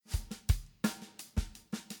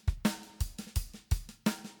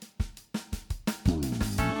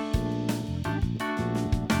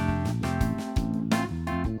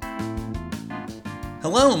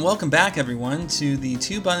Hello and welcome back, everyone, to the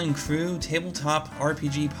Two Button Crew Tabletop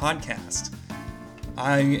RPG Podcast.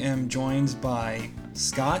 I am joined by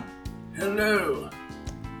Scott. Hello.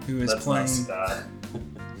 Who is That's playing... not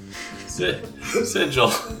Scott.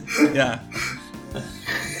 Sigil. Yeah.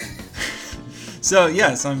 So,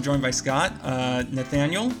 yes, I'm joined by Scott.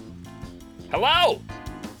 Nathaniel. Hello!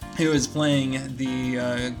 Who is playing the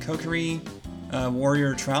Kokiri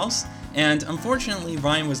warrior Trouse. And unfortunately,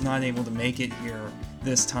 Ryan was not able to make it here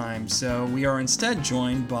this time, so we are instead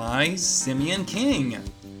joined by Simeon King.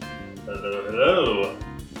 Hello, hello.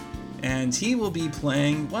 And he will be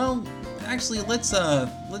playing, well, actually, let's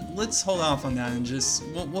hold off on that and just,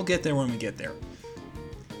 we'll get there when we get there.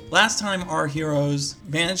 Last time, our heroes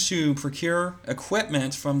managed to procure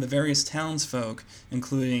equipment from the various townsfolk,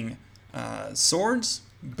 including swords,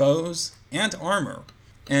 bows, and armor.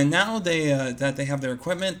 And now that they have their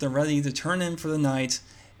equipment, they're ready to turn in for the night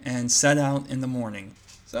and set out in the morning.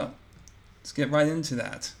 So, let's get right into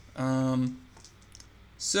that.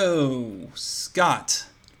 So, Scott,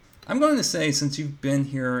 I'm going to say, since you've been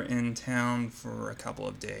here in town for a couple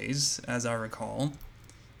of days, as I recall,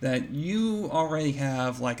 that you already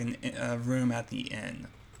have like a room at the inn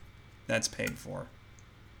that's paid for.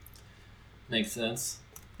 Makes sense.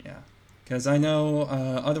 Yeah. Because I know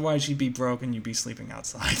otherwise you'd be broke and you'd be sleeping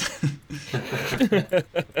outside.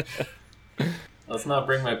 Let's not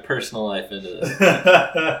bring my personal life into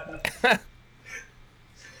this.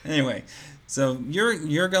 Anyway, so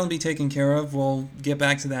you're going to be taken care of. We'll get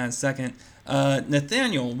back to that in a second.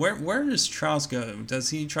 Nathaniel, where does Trouse go? Does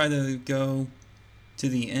he try to go to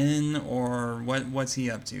the inn, or what's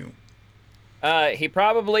he up to? He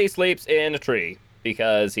probably sleeps in a tree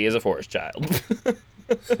because he is a forest child.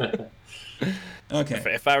 Okay.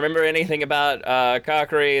 If I remember anything about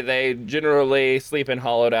Kokiri, they generally sleep in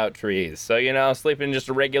hollowed out trees. So, sleeping in just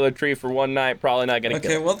a regular tree for one night, probably not going to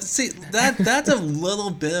kill. Okay, well, see, that's a little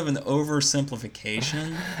bit of an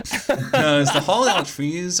oversimplification, because the hollowed out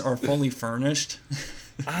trees are fully furnished.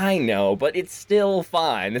 I know, but it's still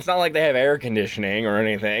fine. It's not like they have air conditioning or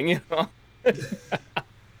anything, And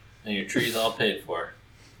your tree's all paid for.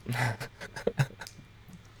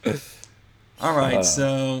 All right,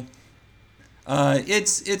 so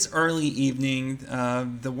it's early evening.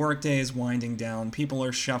 The workday is winding down. People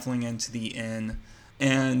are shuffling into the inn,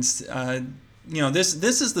 and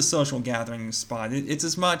this is the social gathering spot. It's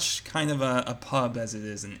as much kind of a pub as it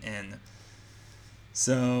is an inn.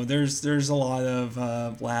 So there's a lot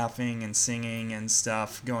of laughing and singing and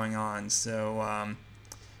stuff going on. So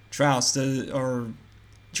Trouse,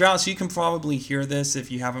 you can probably hear this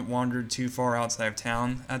if you haven't wandered too far outside of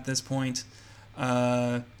town at this point. Do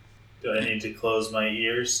I need to close my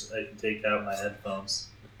ears? I can take out my headphones.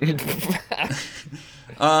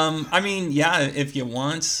 I mean, yeah, if you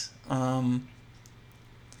want.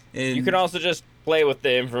 You could also just play with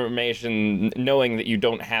the information, knowing that you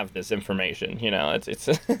don't have this information.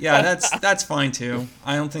 It's Yeah, that's fine too.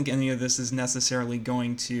 I don't think any of this is necessarily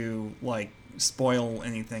going to spoil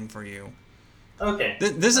anything for you. Okay.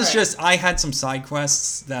 This is just, I had some side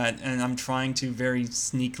quests and I'm trying to very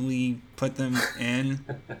sneakily put them in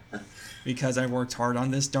because I worked hard on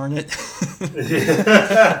this, darn it.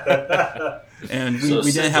 And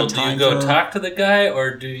we didn't have time. Do you go talk to the guy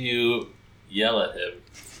or do you yell at him?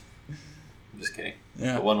 I'm just kidding.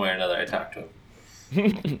 Yeah. But one way or another, I talk to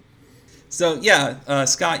him. So yeah,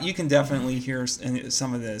 Scott, you can definitely hear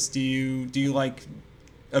some of this. Do you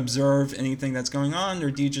observe anything that's going on, or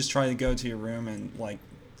do you just try to go to your room and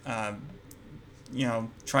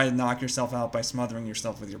try to knock yourself out by smothering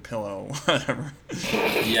yourself with your pillow or whatever?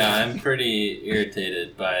 Yeah, I'm pretty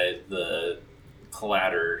irritated by the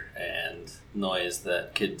clatter and noise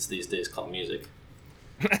that kids these days call music.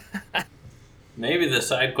 Maybe the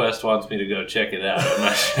side quest wants me to go check it out. I'm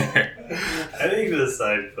not sure. I think the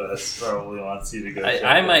side quest probably wants you to go check it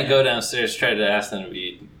out. I might go downstairs, try to ask them to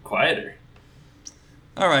be quieter.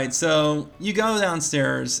 All right, so you go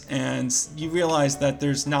downstairs and you realize that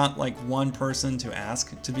there's not one person to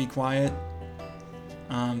ask to be quiet.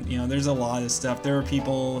 There's a lot of stuff. There are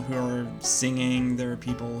people who are singing. There are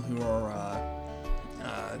people who are.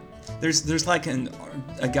 There's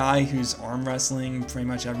a guy who's arm wrestling pretty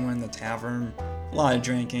much everyone in the tavern. A lot of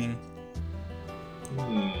drinking.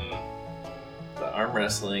 The arm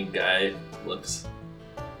wrestling guy looks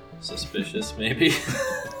suspicious, maybe.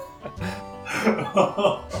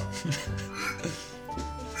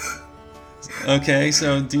 Okay,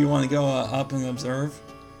 so do you want to go up and observe?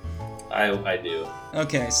 I do.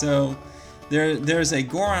 Okay, so there's a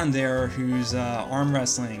Goron there who's arm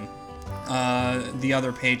wrestling the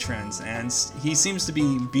other patrons, and he seems to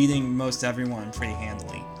be beating most everyone pretty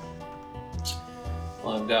handily.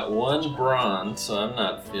 Well, I've got one bronze, so I'm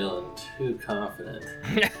not feeling too confident.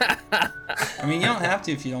 I mean, you don't have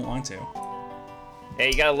to if you don't want to. Hey,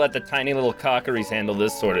 you gotta let the tiny little cockeries handle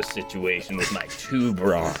this sort of situation with my 2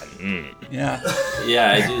 brawn. Yeah.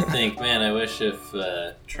 Yeah, I do think, man, I wish if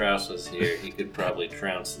Trouse was here, he could probably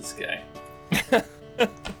trounce this guy.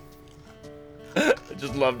 I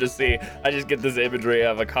just love to see. I just get this imagery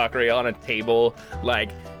of a cockery on a table, like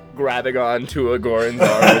grabbing onto a Goran's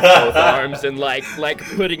arm with both arms and like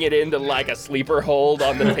putting it into like a sleeper hold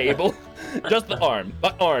on the table. Just the arm.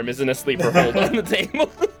 The arm is in a sleeper hold on the table.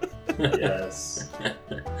 Yes.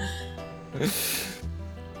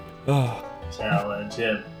 Challenge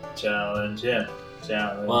him. Challenge him.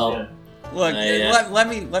 Challenge Well, him. Look, yeah.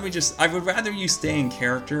 let me just. I would rather you stay in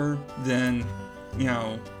character than, you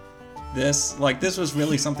know, this. Like, this was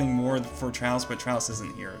really something more for Trouse, but Trouse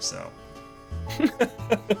isn't here, so.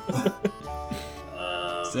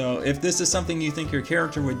 So, if this is something you think your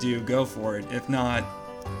character would do, go for it. If not,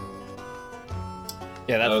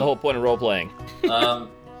 Yeah, that's the whole point of role playing.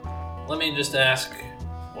 Let me just ask,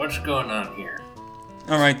 what's going on here?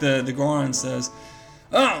 all right. The Goron says,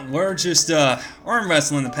 "Oh, we're just arm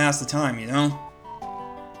wrestling to pass the time, you know."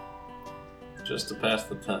 Just to pass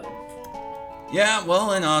the time. Yeah,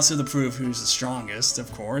 well, and also to prove who's the strongest, of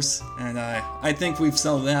course. And I think we've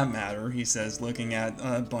settled that matter, he says, looking at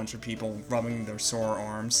a bunch of people rubbing their sore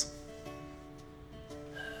arms.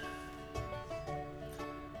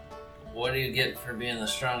 What do you get for being the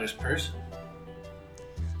strongest person?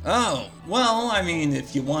 Oh, well, I mean,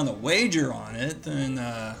 if you want to wager on it, then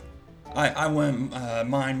I wouldn't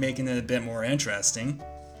mind making it a bit more interesting.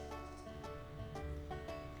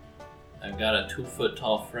 I've got a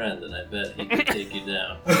 2-foot-tall friend, and I bet he can take you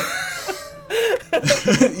down.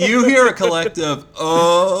 You hear a collective,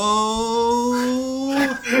 oh.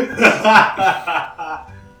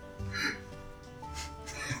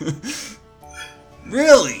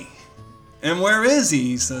 Really? And where is he?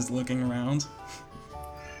 He says, looking around.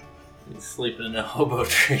 He's sleeping in a hobo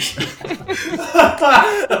tree.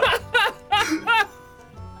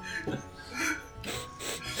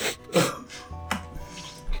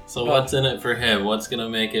 So what's in it for him? What's gonna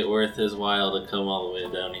make it worth his while to come all the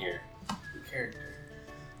way down here?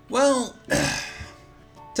 Well,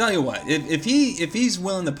 tell you what, if he's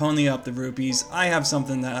willing to pony up the rupees, I have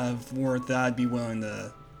something that I'd be willing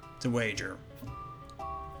to wager.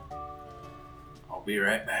 I'll be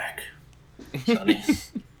right back, Sonny.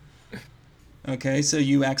 Okay, so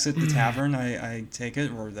you exit the tavern, I take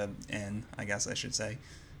it, or the inn, I guess I should say.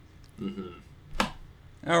 Mm-hmm.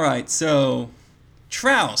 All right, so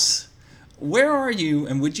Trouse, where are you,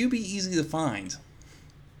 and would you be easy to find?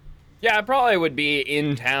 Yeah, I probably would be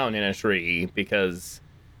in town in a tree because,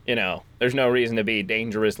 you know, there's no reason to be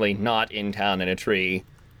dangerously not in town in a tree.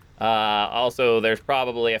 Also, there's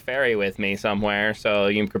probably a ferry with me somewhere, so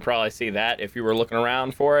you could probably see that if you were looking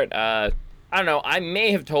around for it. I don't know. I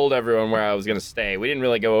may have told everyone where I was going to stay. We didn't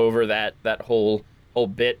really go over that whole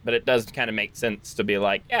bit, but it does kind of make sense to be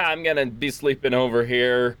like, yeah, I'm going to be sleeping over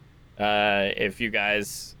here if you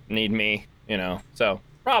guys need me, you know. So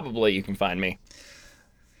probably you can find me.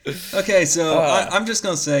 Okay, so I'm just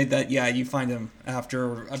gonna say that you find him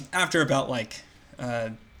after about like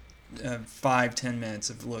 5-10 minutes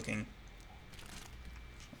of looking.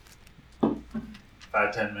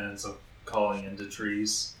 5-10 minutes of calling into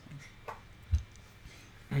trees.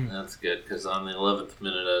 That's good, because on the 11th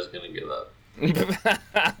minute I was gonna give up.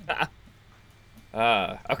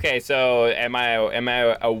 Okay, so am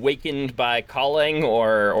I awakened by calling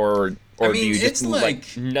or I mean, do you it's just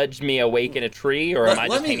like nudge me awake in a tree, or am I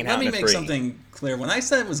just hanging out in a tree? Let me make something clear. When I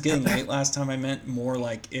said it was getting late last time, I meant more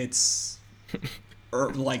like it's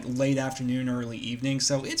like late afternoon, early evening.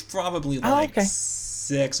 So it's probably like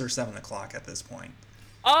 6 or 7 o'clock at this point.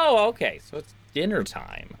 Oh, okay. So it's dinner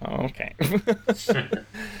time. Oh, okay.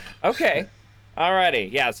 Okay.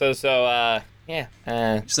 Alrighty. Yeah. So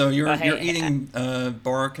yeah. So you're hey, eating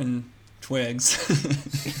bark and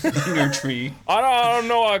twigs in your tree. I don't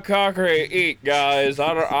know what cockery eat, guys.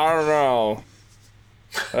 I don't know.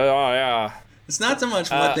 Oh yeah. It's not so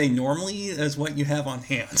much what they normally eat as what you have on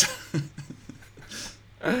hand.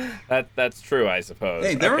 That's true, I suppose.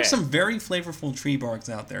 Hey, there are some very flavorful tree barks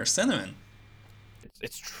out there. Cinnamon.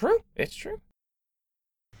 It's true. It's true.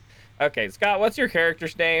 Okay, Scott, what's your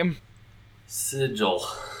character's name? Sigil.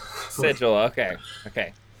 Sigil. Okay.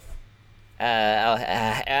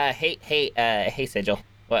 Hey, Sigil.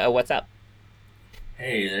 What's up?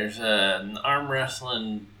 Hey, there's an arm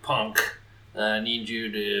wrestling punk that I need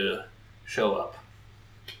you to show up.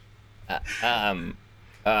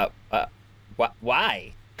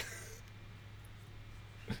 Why?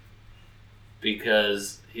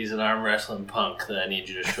 because he's an arm wrestling punk that I need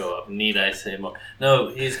you to show up. Need I say more? No,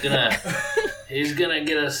 he's gonna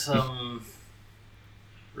get us some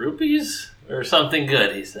rupees or something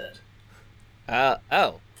good. He said.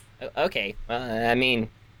 Okay. I mean,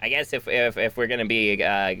 I guess if we're gonna be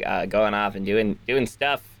going off and doing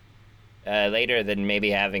stuff later, then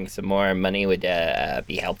maybe having some more money would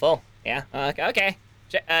be helpful. Yeah. Okay.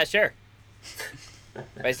 Sure.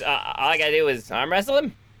 All I gotta do is arm wrestle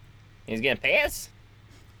him. He's gonna pay us.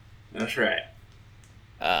 That's right.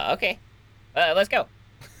 Okay. Let's go.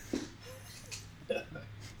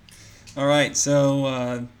 All right,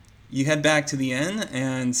 so you head back to the inn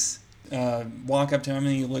and walk up to him,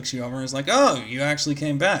 and he looks you over and is like, "Oh, you actually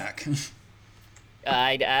came back."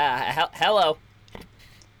 Hello.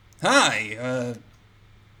 Hi.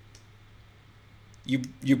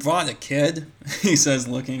 You brought a kid? He says,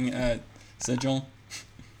 looking at Sigil.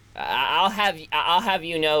 I'll have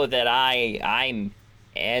you know that I'm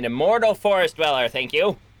an immortal forest dweller. Thank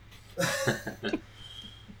you.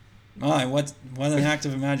 My, what an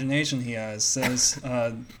active imagination he has, says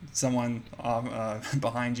someone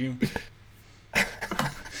behind you.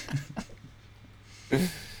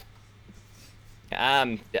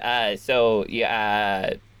 So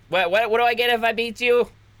yeah. What do I get if I beat you?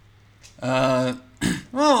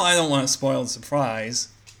 Well, I don't want to spoil the surprise,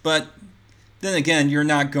 but then again, you're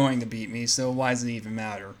not going to beat me, so why does it even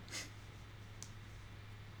matter?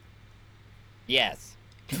 Yes.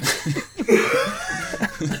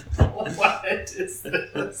 What is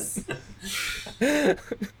this?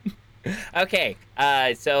 Okay.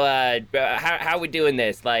 So how are we doing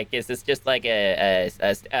this? Like, is this just like a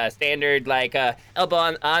standard like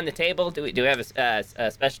elbow on the table? Do we have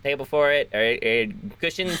a special table for it or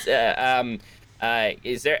cushions? Is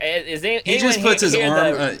there? He just puts his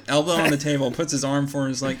arm, elbow on the table, puts his arm forward,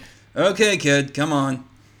 and is like, "Okay, kid, come on."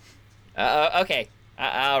 Okay.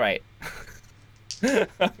 All right.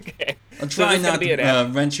 Okay. I'll try not to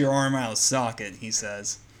wrench your arm out of socket, he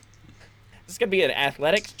says. Is this gonna be an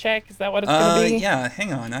athletics check? Is that what it's gonna be? Yeah,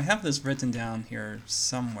 hang on. I have this written down here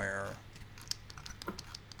somewhere.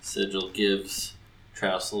 Sigil gives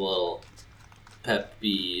Trouse a little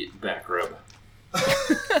peppy back rub.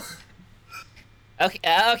 Okay.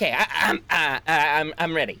 I'm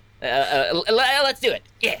ready. Let's do it.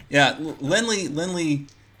 Yeah. Yeah, Lindley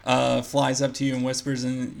flies up to you and whispers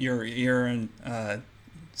in your ear and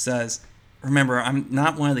says, "Remember, I'm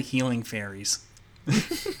not one of the healing fairies."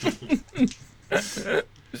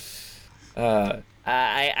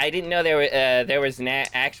 I didn't know there was an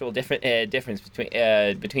actual difference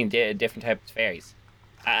between different types of fairies.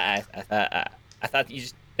 I thought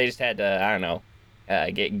they just had to, I don't know,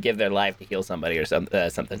 give their life to heal somebody or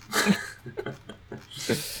something.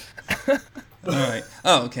 All right.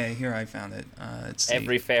 Oh, okay. Here, I found it. Let's see.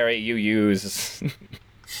 Every fairy you use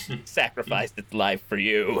sacrificed its life for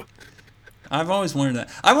you. I've always wanted that.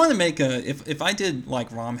 I want to make if I did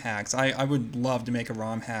like ROM hacks, I would love to make a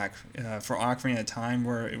ROM hack for Ocarina of Time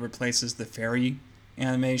where it replaces the fairy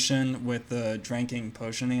animation with the drinking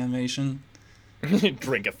potion animation.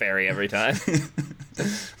 Drink a fairy every time.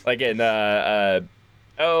 Like in Breath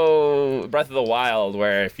of the Wild,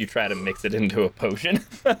 where if you try to mix it into a potion.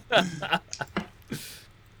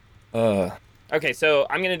 Okay, so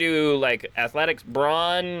I'm gonna do like athletics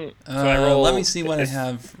brawn. So I roll. Let me see what I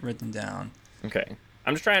have written down. Okay,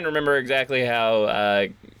 I'm just trying to remember exactly how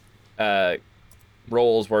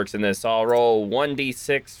rolls works in this. So I'll roll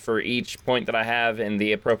 1d6 for each point that I have in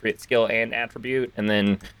the appropriate skill and attribute, and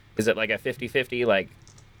then is it like a 50-50, like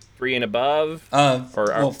 3 and above,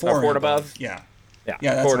 or 4 and above? Yeah,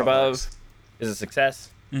 that's 4 and above is a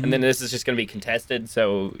success. Mm-hmm. And then this is just going to be contested,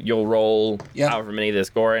 so you'll roll however many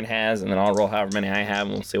this Goran has, and then I'll roll however many I have,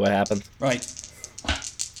 and we'll see what happens. Right.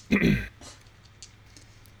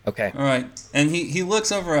 Okay. All right. And he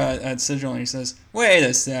looks over at Sigil and he says, "Wait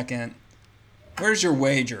a second. Where's your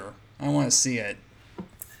wager? I want to see it."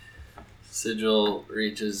 Sigil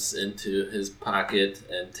reaches into his pocket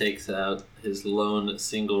and takes out his lone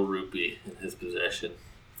single rupee in his possession.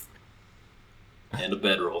 And a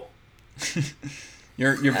bedroll.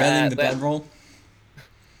 You're betting the bedroll?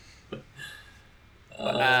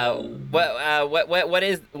 What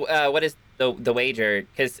is the wager?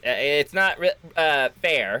 Because it's not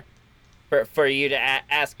fair for you to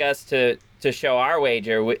ask us to show our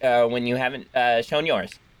wager when you haven't shown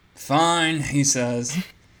yours. Fine, he says.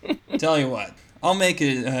 Tell you what, I'll make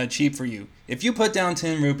it cheap for you. If you put down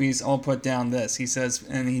 10 rupees, I'll put down this, he says,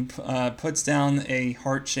 and he puts down a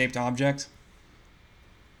heart-shaped object.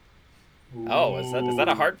 Oh, is that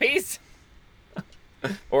a heart piece?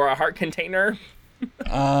 Or a heart container?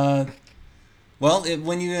 Well,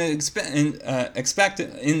 when you inspect it,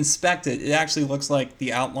 it actually looks like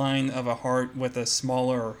the outline of a heart with a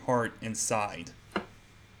smaller heart inside.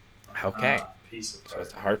 Okay. Piece of So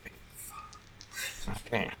it's a heart. heartbeat.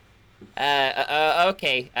 Okay.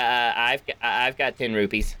 Okay. I've got 10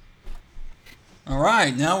 rupees. All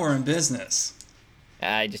right, now we're in business.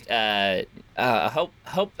 I just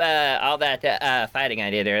hope all that fighting I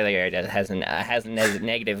did earlier hasn't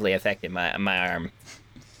negatively affected my arm.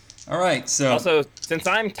 All right, so Also, since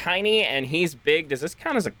I'm tiny and he's big, does this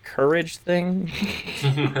count as a courage thing?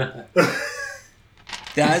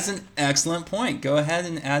 that is an excellent point. Go ahead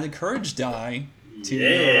and add a courage die to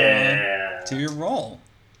your roll.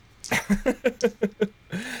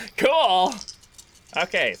 Cool.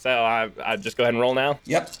 Okay, so I just go ahead and roll now.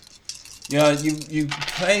 Yep. Yeah, you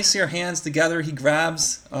place your hands together. He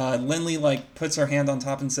grabs. Lindley puts her hand on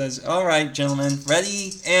top and says, "All right, gentlemen,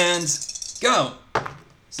 ready and go."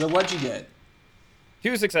 So what'd you get?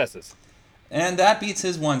 2 successes. And that beats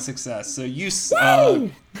his 1 success. So you,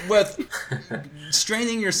 with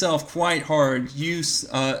straining yourself quite hard, you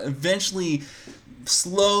eventually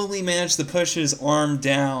slowly manage to push his arm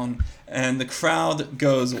down, and the crowd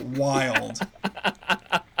goes wild.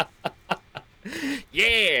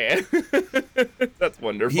 Yeah, that's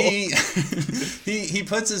wonderful. He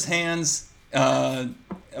puts his hands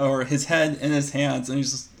or his head in his hands, and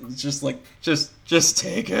he's just like, just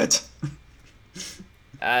take it.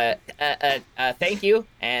 Thank you,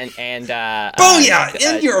 and Booyah!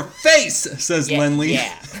 In your face, says Lindley.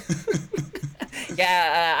 Yeah.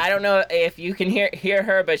 Yeah, I don't know if you can hear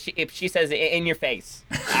her, but if she says in your face,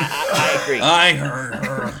 I agree. I heard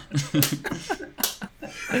her.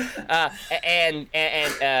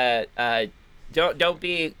 Don't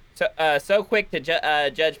be so quick to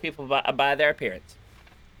judge people by their appearance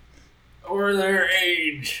Or their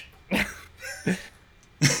age.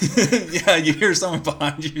 Yeah, you hear someone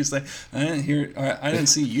behind you say, I didn't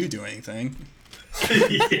see you do anything.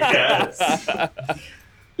 Yes.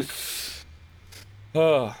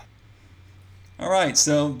 Oh. All right,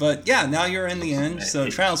 but now you're in the end. So,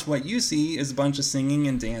 Travis, what you see is a bunch of singing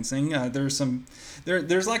and dancing. There's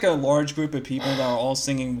like a large group of people that are all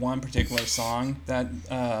singing one particular song that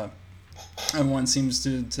everyone seems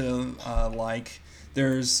to like.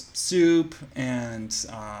 There's soup and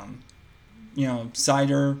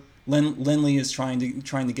cider. Lindley is trying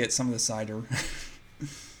to get some of the cider.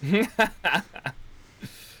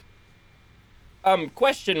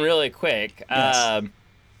 Question really quick. Yes.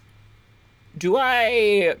 Do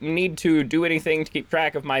I need to do anything to keep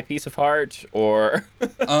track of my piece of heart, or?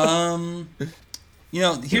 Here's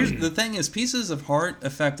the thing: is pieces of heart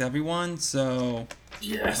affect everyone. So.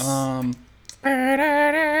 Yes. Yeah.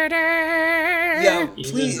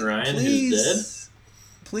 Even Ryan, who's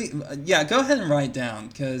Please, go ahead and write it down,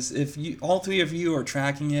 because if all 3 of you are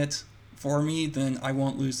tracking it for me, then I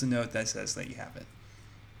won't lose the note that says that you have it.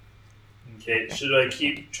 Okay, should I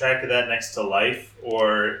keep track of that next to life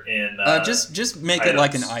or in... just make items? it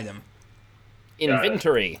like an item.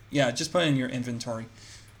 Inventory. Yeah, just put it in your inventory.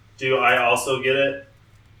 Do I also get it?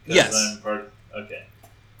 'Cause Yes. Okay.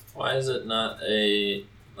 Why is it not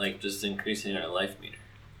just increasing our life meter?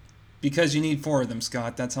 Because you need 4 of them,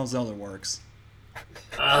 Scott. That's how Zelda works.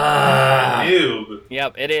 Noob.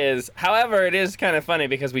 Yep, it is. However, it is kind of funny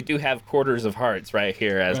because we do have quarters of hearts right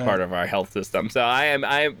here as part of our health system. So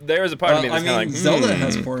there is a part of me that's kind of like, Zelda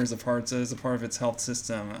has quarters of hearts as a part of its health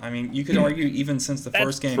system. I mean, you could argue even since the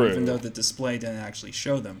first game, true. even though the display didn't actually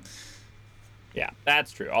show them. Yeah,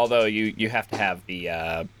 that's true. Although you have to have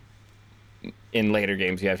the in later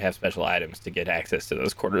games you have to have special items to get access to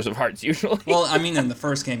those quarters of hearts usually. Well, I mean, in the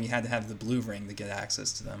first game, you had to have the blue ring to get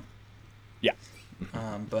access to them. Yeah.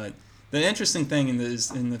 But the interesting thing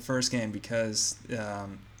is in the first game, because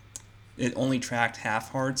it only tracked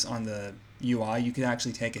half hearts on the UI, you could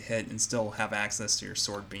actually take a hit and still have access to your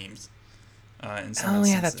sword beams. In some instances.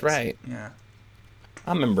 Yeah, that's right. Yeah.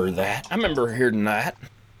 I remember that. I remember hearing that.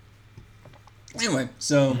 Anyway,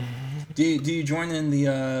 so do you join in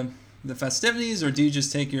the festivities, or do you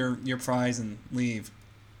just take your prize and leave?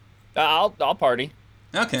 I'll party.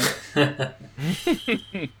 Okay.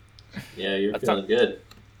 Yeah, you're feeling good.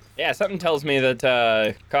 Yeah, something tells me that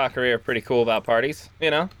Kakarri are pretty cool about parties.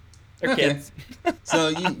 They're kids. So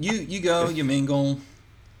you go, you mingle.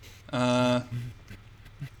 A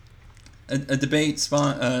debate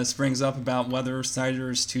springs up about whether cider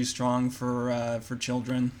is too strong for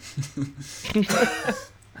children.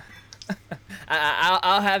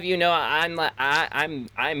 I'll have you know,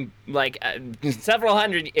 I'm like several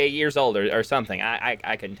hundred years old or something.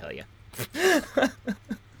 I couldn't tell you.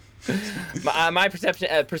 My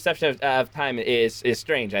perception of time is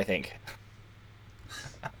strange, I think.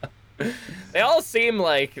 They all seem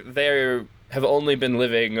like they have only been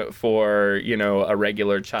living for, a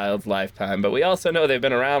regular child's lifetime, but we also know they've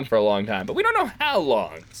been around for a long time, but we don't know how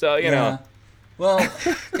long. So, Yeah. Well,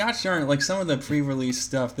 gosh darn it, like some of the pre-release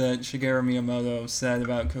stuff that Shigeru Miyamoto said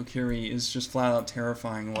about Kokiri is just flat out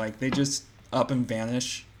terrifying. Like, they just up and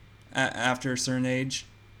vanish after a certain age.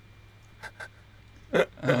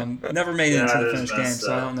 Never made it into the finished game,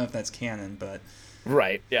 so I don't know if that's canon, but...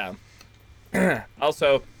 Right, yeah.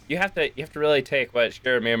 Also, you have to really take what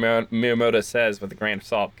Shigeru Miyamoto says with a grain of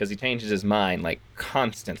salt, because he changes his mind, like,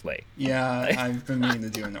 constantly. Yeah, I've been meaning to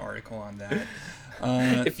do an article on that.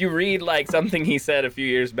 If you read, like, something he said a few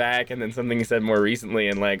years back and then something he said more recently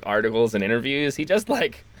in, like, articles and interviews, he just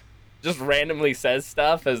randomly says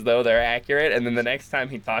stuff as though they're accurate, and then the next time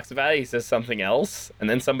he talks about it, he says something else, and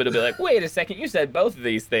then somebody will be like, wait a second, you said both of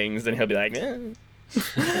these things, and he'll be like,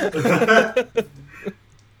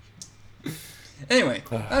 Anyway,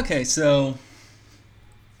 okay, so...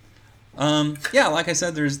 yeah, like I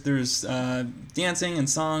said, there's dancing and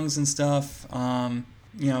songs and stuff.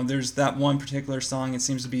 There's that one particular song. It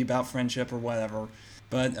seems to be about friendship or whatever.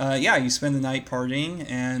 But yeah, you spend the night partying,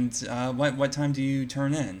 and what time do you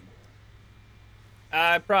turn in?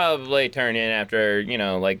 I probably turn in after,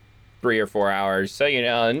 like 3 or 4 hours. So,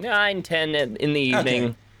 9, 10 in the evening.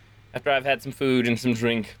 Okay. After I've had some food and some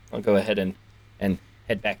drink, I'll go ahead and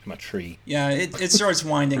head back to my tree. Yeah, it starts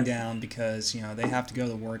winding down because, they have to go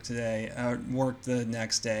to work work the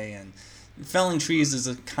next day. And felling trees is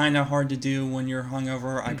kind of hard to do when you're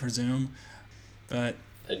hungover, I presume. But...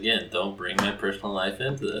 Again, don't bring my personal life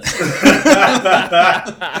into this.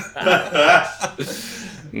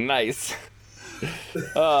 Nice.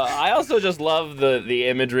 I also just love the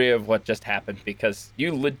imagery of what just happened, because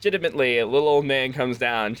you legitimately, a little old man comes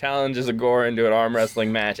down, challenges a gore into an arm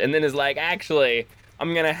wrestling match, and then is like, actually,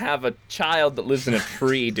 I'm going to have a child that lives in a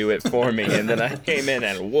tree do it for me, and then I came in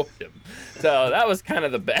and whooped him. So that was kind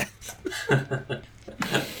of the best.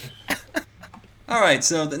 All right,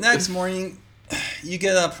 so the next morning, you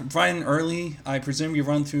get up bright and early. I presume you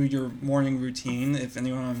run through your morning routine, if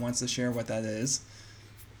anyone wants to share what that is.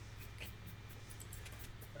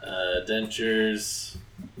 Dentures,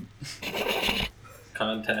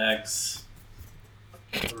 contacts.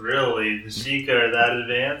 Really? The Sheikah are that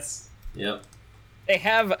advanced? Yep. They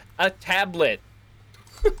have a tablet.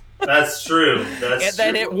 That's true. And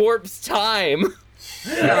then it warps time.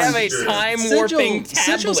 They have a time warping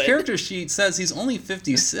tablet. Sigil's character sheet says he's only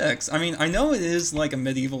 56. I mean, I know it is like a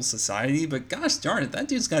medieval society, but gosh darn it, that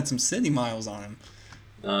dude's got some city miles on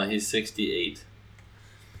him. He's 68.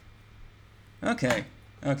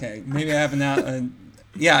 Okay, maybe I have an out.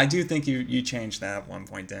 Yeah, I do think you changed that at one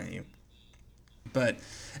point, didn't you? But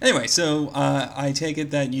anyway, so I take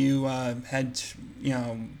it that you had,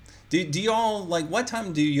 do y'all, like, what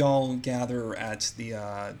time do y'all gather at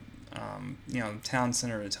the, town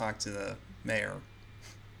center to talk to the mayor?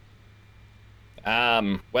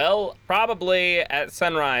 Well, probably at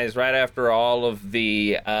sunrise, right after all of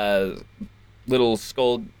the what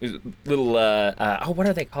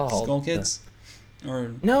are they called? Skull Kids?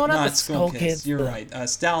 Or no, not the Skull Kids. You're right.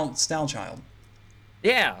 Style Child.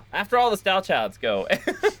 Yeah, after all the Style Childs go.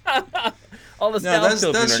 All the Style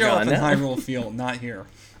Children those show are up gone. in Hyrule Field, not here.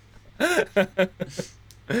 I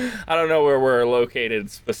don't know where we're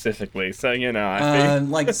located specifically, so I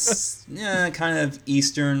think... kind of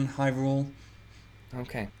eastern Hyrule.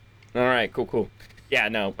 Okay. All right, cool. Yeah,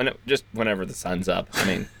 no, just whenever the sun's up. I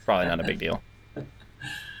mean, probably not a big deal.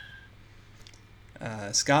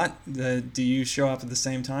 Scott, do you show up at the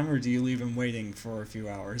same time, or do you leave him waiting for a few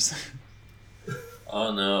hours?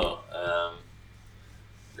 Oh, no.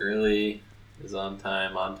 Early is on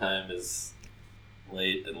time is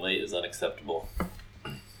late, and late is unacceptable.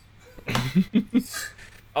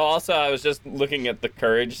 Oh, also, I was just looking at the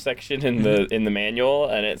courage section in the manual,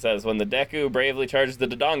 and it says, when the Deku bravely charges the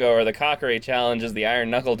Dodongo, or the Kokiri challenges the Iron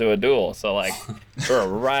Knuckle to a duel. So, like, we're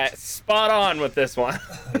right spot on with this one.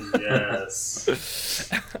 Yes.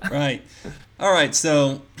 Right. All right,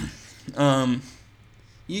 so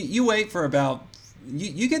you wait for about...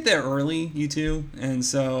 You get there early, you two, and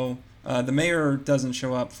so the mayor doesn't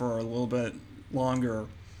show up for a little bit longer.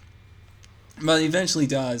 But he eventually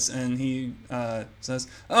does, and he says,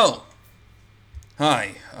 "Oh,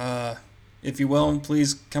 hi. If you will,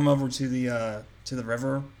 please come over to the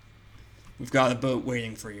river. We've got a boat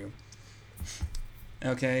waiting for you."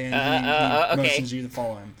 Okay, and he motions you to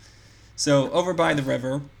follow him. So over by the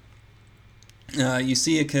river, you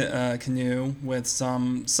see a canoe with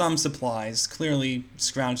some supplies, clearly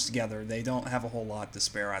scrounged together. They don't have a whole lot to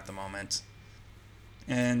spare at the moment.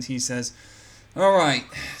 And he says, All right,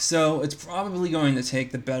 so it's probably going to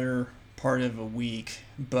take the better part of a week,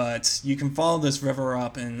 but you can follow this river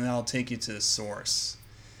up, and that'll take you to the source.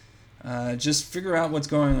 Just figure out what's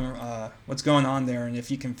going on there, and if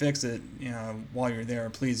you can fix it, while you're there,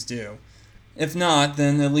 please do. If not,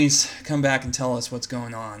 then at least come back and tell us what's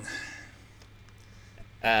going on.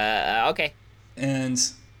 Okay. And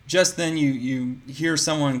just then you hear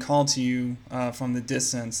someone call to you from the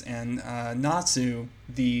distance, and Natsu,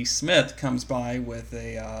 the smith, comes by with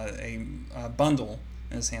a bundle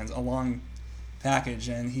in his hands, a long package,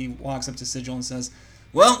 and he walks up to Sigil and says,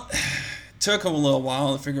 "Well, it took him a little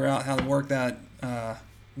while to figure out how to work that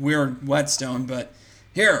weird whetstone, but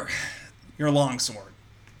here, your longsword."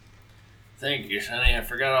 Thank you, Sonny. I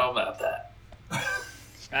forgot all about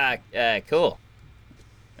that. Cool.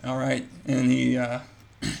 All right, and he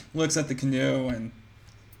looks at the canoe and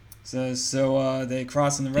says, "So they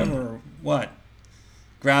crossing the river or what?"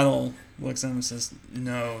 Grattle looks at him and says,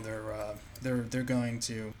 "No, they're going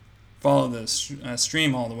to follow the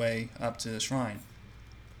stream all the way up to the shrine,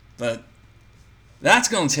 but that's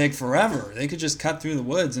going to take forever. They could just cut through the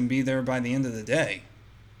woods and be there by the end of the day."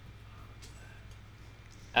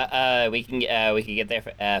 We can get there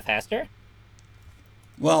faster.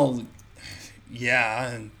 Well,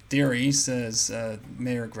 yeah, in theory, says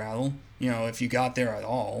Mayor Grattle. If you got there at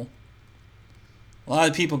all. A lot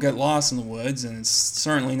of people get lost in the woods, and it's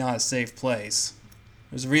certainly not a safe place.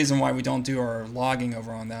 There's a reason why we don't do our logging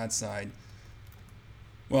over on that side.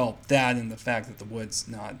 Well, that and the fact that the wood's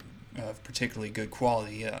not of particularly good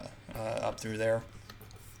quality up through there.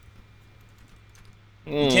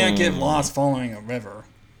 You can't get lost following a river.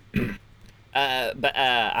 But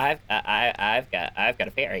I've got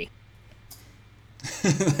a ferry.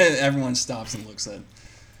 Everyone stops and looks at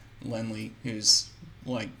Lenley, who's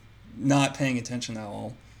not paying attention at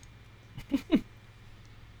all.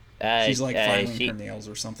 She's filing her nails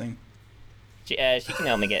or something. She can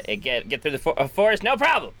help me get through the forest, no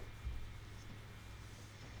problem.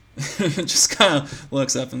 Just kind of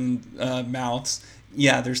looks up and mouths,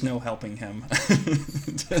 "Yeah, there's no helping him,"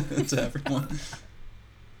 to everyone.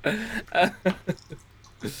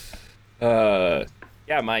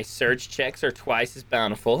 Yeah, my search checks are twice as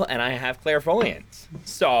bountiful, and I have clairvoyance.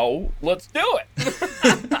 So let's do it.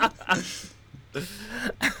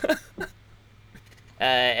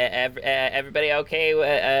 Everybody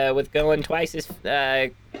okay with going twice as far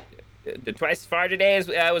today as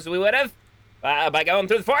we would have by going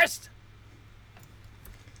through the forest?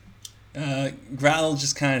 Grattle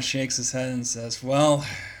just kind of shakes his head and says, "Well,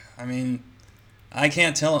 I mean, I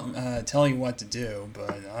can't tell you what to do,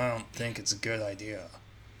 but I don't think it's a good idea."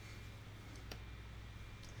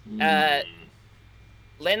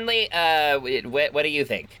 Lindley, what do you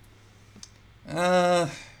think? I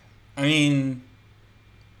mean,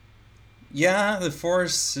 yeah, the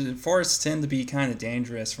forests tend to be kind of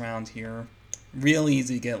dangerous around here. Real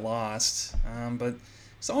easy to get lost, but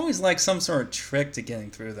it's always some sort of trick to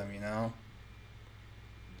getting through them,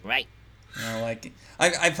 Right.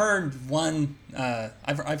 I've heard one.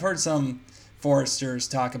 I've heard some foresters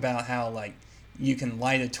talk about how you can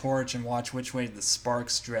light a torch and watch which way the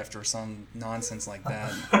sparks drift or some nonsense like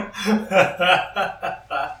that.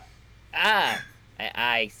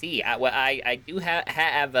 I see. I do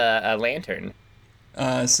have a lantern.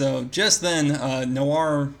 So just then,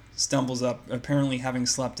 Noir stumbles up, apparently having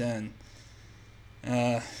slept in.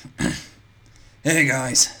 "Hey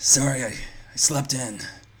guys, sorry I slept in.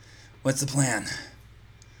 What's the plan?"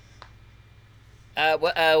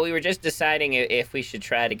 We were just deciding if we should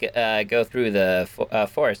try to go through the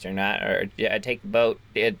forest or not, or take the boat.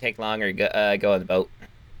 It'd take longer to go on the boat.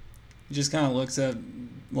 He just kind of looks at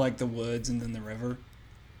the woods and then the river.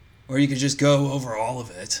 Or you could just go over all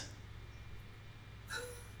of it.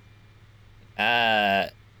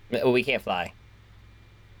 We can't fly.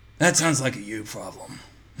 That sounds like a you problem.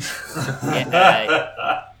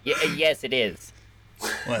 Yes, it is.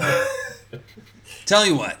 Well, tell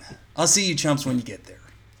you what, I'll see you chumps when you get there.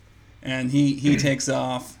 And he takes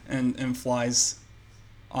off and flies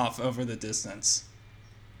off over the distance.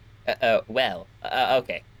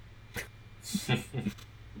 Okay.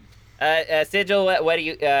 Sigil, what do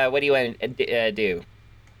you want to do?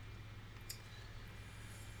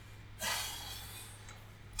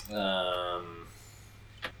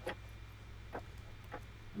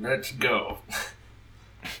 Let's go.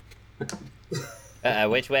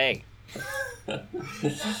 Which way?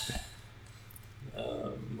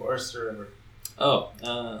 Forest or river? Oh,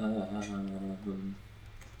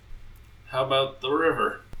 how about the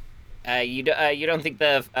river? You don't think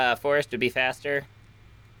the forest would be faster?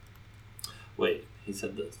 Wait, he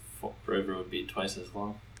said the river would be twice as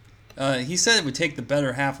long? He said it would take the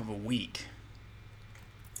better half of a week.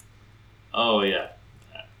 Oh yeah.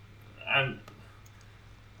 I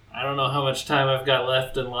don't know how much time I've got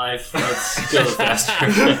left in life. Let's go faster.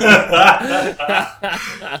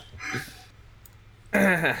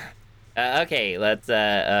 Okay, let's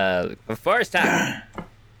forest time.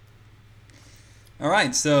 All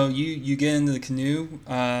right, so you get into the canoe,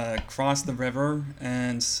 cross the river,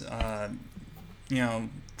 and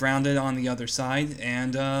ground it on the other side,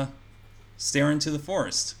 and stare into the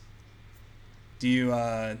forest. Do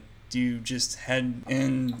you just head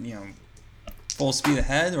in, full speed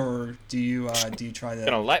ahead, or do you try to?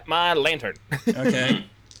 Gonna light my lantern. Okay.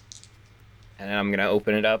 And then I'm gonna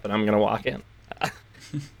open it up and I'm gonna walk in.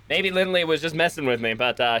 Maybe Lindley was just messing with me,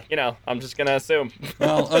 but I'm just gonna assume.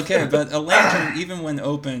 Well, okay, but a lantern, even when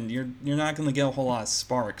opened, you're not gonna get a whole lot of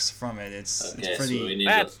sparks from it. It's Okay, pretty. so we need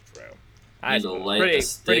That's to, true. need to light a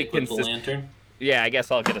stick with the lantern. Yeah, I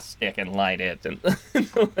guess I'll get a stick and light it. And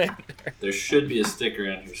There should be a stick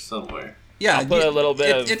around here somewhere. Yeah, I'll put a little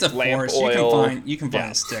bit of it's a lamp forest. oil. You can find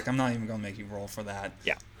Yeah. a stick. I'm not even gonna make you roll for that.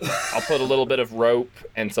 Yeah, I'll put a little bit of rope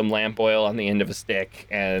and some lamp oil on the end of a stick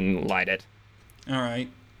and light it. All right.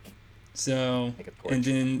 So, Make a torch. and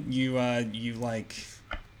then you what do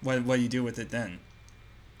you do with it then?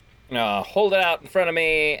 Hold it out in front of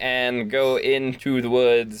me and go into the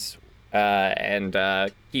woods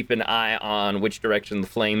and keep an eye on which direction the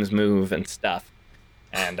flames move and stuff,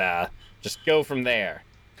 and just go from there.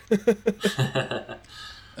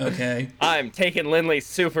 Okay. I'm taking Lindley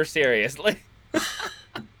super seriously.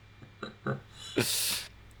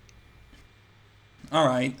 All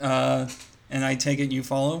right. And I take it you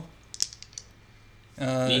follow.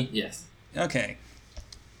 Me? Yes. Okay.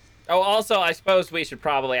 Oh, also, I suppose we should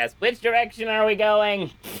probably ask, which direction are we going?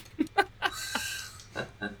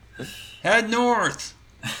 Head north.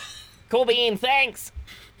 Cool bean, thanks.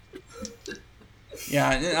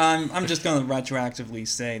 Yeah, I'm just gonna retroactively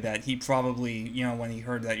say that he probably, when he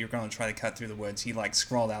heard that you're gonna try to cut through the woods, he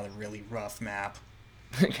scrawled out a really rough map.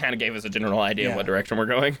 Kind of gave us a general idea Yeah. of what direction we're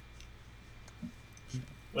going.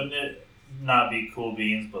 Wouldn't it not be cool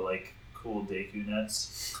beans, but cool Deku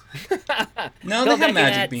nuts? No, Go they have back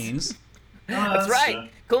magic nuts. beans. That's right.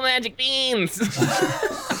 Cool magic beans.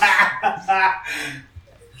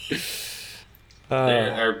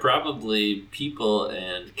 There are probably people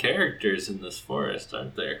and characters in this forest,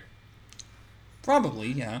 aren't there?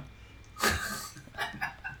 Probably, yeah.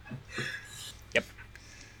 Yep.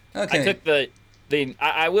 Okay. I took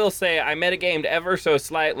I will say I metagamed ever so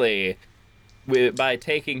slightly by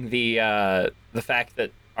taking the fact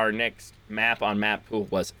that our next map on Map Pool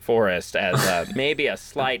was forest as maybe a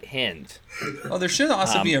slight hint. Oh, there should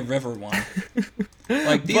also be a river one.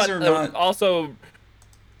 These But are not. also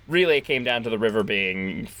really it came down to the river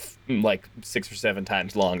being 6 or 7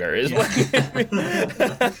 times longer. Is what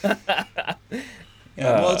Yeah,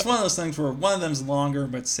 well, it's one of those things where one of them's longer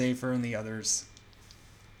but safer, and the other's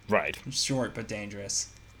right. short but dangerous.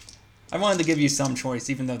 I wanted to give you some choice,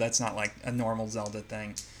 even though that's not a normal Zelda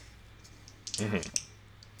thing. Mm-hmm.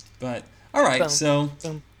 But all right, so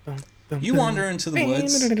you wander into the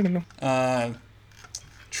woods,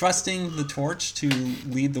 trusting the torch to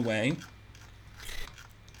lead the way.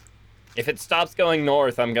 If it stops going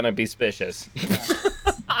north, I'm gonna be suspicious.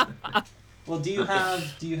 Well, do you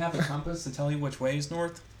have a compass to tell you which way is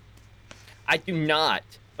north? I do not,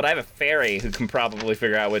 but I have a fairy who can probably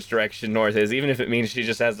figure out which direction north is, even if it means she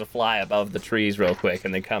just has to fly above the trees real quick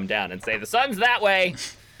and then come down and say, "The sun's that way."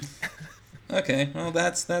 Okay, well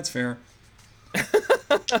that's fair.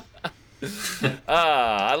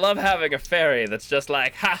 I love having a fairy that's just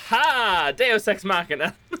like, "Ha ha, Deus Ex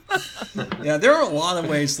Machina." Yeah, there are a lot of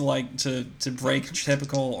ways to break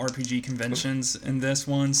typical RPG conventions in this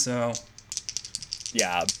one. So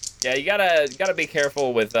Yeah, you gotta be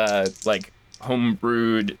careful with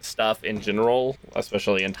homebrewed stuff in general,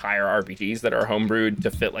 especially entire RPGs that are homebrewed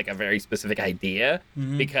to fit a very specific idea,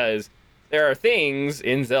 because there are things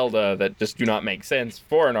in Zelda that just do not make sense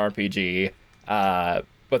for an RPG,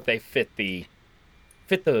 but they fit the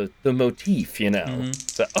motif,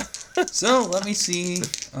 So so let me see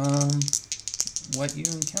what you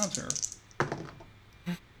encounter.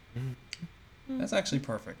 That's actually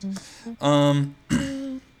perfect.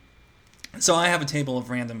 So I have a table of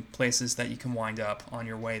random places that you can wind up on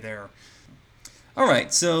your way there. All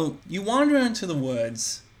right, so you wander into the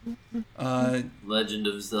woods. Legend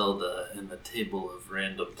of Zelda and the Table of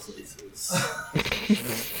Random Places.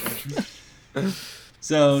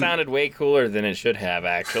 So sounded way cooler than it should have,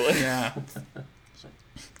 actually. yeah.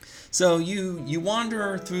 So you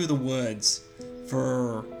wander through the woods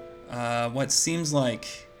for what seems like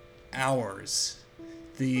hours.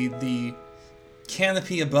 the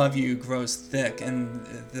canopy above you grows thick, and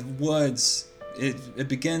the woods, it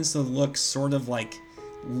begins to look sort of like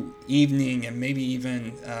evening and maybe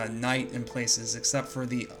even night in places, except for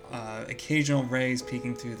the occasional rays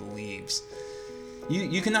peeking through the leaves.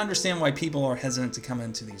 You can understand why people are hesitant to come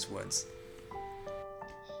into these woods.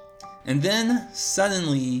 And then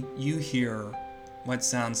suddenly you hear what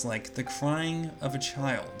sounds like the crying of a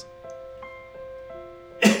child.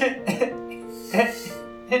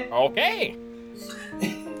 Okay.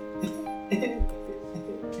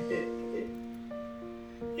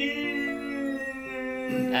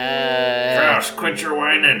 Grouse, quit your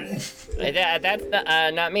whining.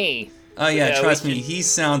 That's not me. Oh yeah, trust me, he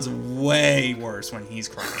sounds way worse when he's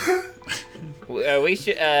crying. We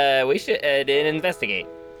should investigate.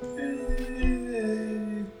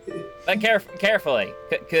 But carefully.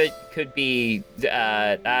 Could be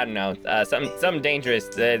I don't know, some dangerous.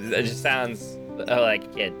 It just sounds like a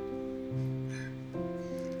kid.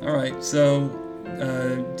 All right, so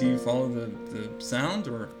do you follow the sound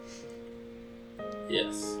or?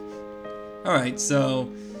 Yes. All right, so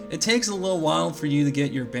it takes a little while for you to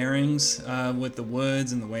get your bearings with the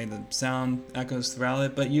woods and the way the sound echoes throughout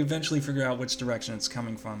it, but you eventually figure out which direction it's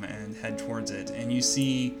coming from and head towards it. And you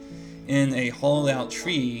see in a hollowed-out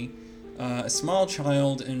tree a small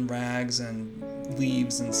child in rags and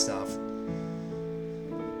leaves and stuff.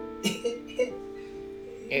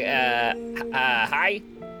 Hi.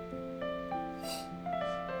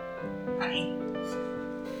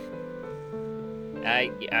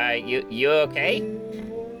 Hi. You okay?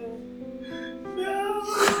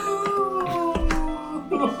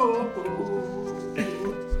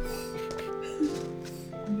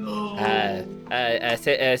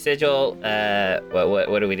 Sigil,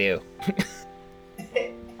 what do we do?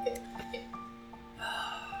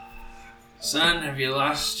 Son, have you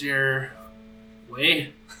lost your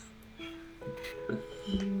way?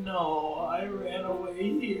 No, I ran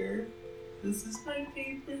away here. This is my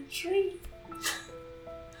favorite tree.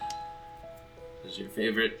 Does your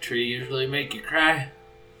favorite tree usually make you cry?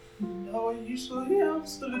 No, it usually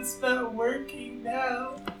helps, but it's not working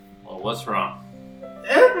now. Well, what's wrong?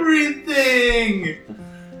 Everything!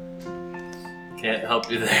 Can't help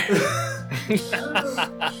you there.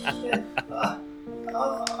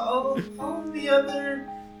 All the other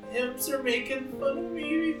imps are making fun of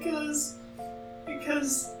me because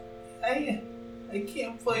I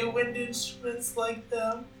can't play wind instruments like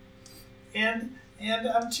them, and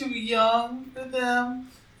I'm too young for them,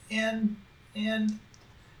 and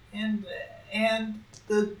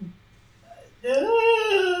the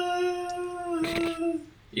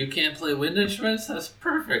You can't play wind instruments? That's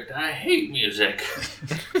perfect. I hate music.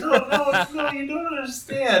 no, you don't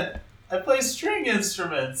understand. I play string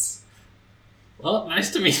instruments. Well,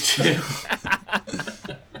 nice to meet you.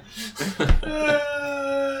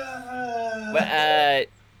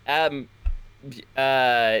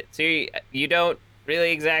 So you don't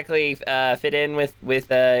really exactly fit in with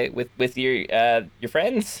your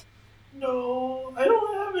friends? No, I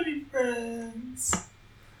don't have any friends.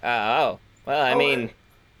 Oh, well, I mean,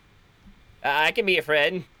 I can be a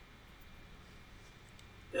friend.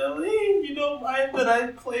 Really? You don't mind that I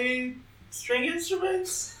play string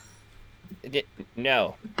instruments?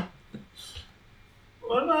 No.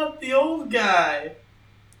 What about the old guy?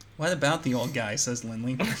 What about the old guy, says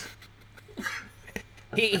Lindley.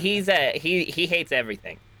 He hates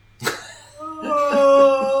everything.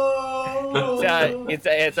 Oh. So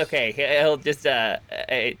it's okay. He'll just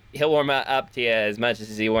he'll warm up to you as much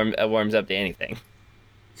as he warms up to anything.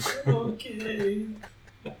 Okay.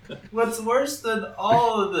 What's worse than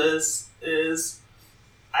all of this is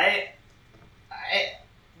I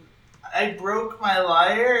broke my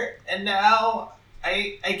lyre, and now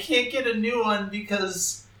I can't get a new one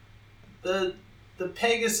because the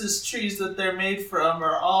Pegasus trees that they're made from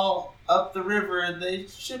are all up the river, and they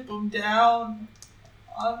ship them down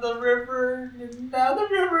on the river, and now the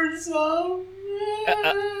river's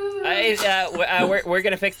we're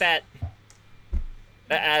gonna fix that.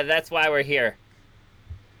 That's why we're here.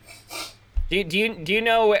 Do you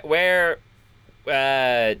know where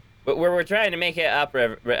we're trying to make it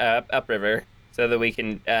upriver so that we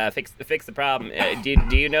can fix the problem?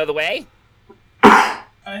 Do you know the way? Do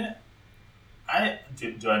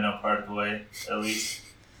I know part of the way, at least?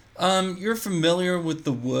 You're familiar with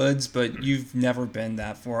the woods, but you've never been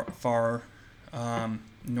that far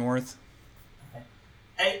north.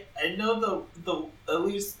 I know the at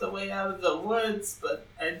least the way out of the woods, but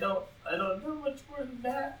I don't know much more than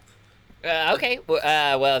that. Okay.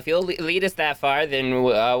 Well, if you'll lead us that far, then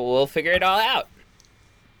we'll figure it all out.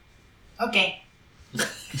 Okay.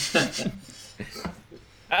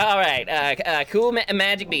 All right. Cool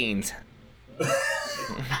magic beans.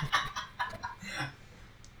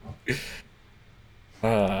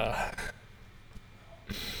 Well,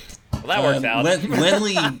 that works out.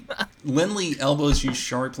 Lindley elbows you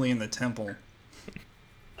sharply in the temple.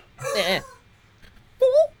 Eh.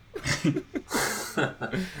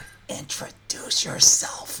 Introduce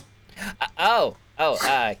yourself.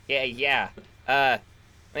 Yeah. I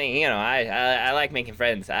mean, you know, I like making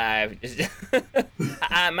friends. My name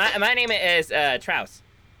is Traus.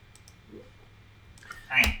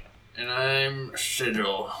 Hi. And I'm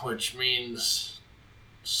Sigil, which means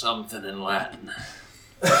something in Latin.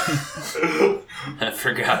 I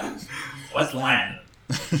forgot. What's Latin?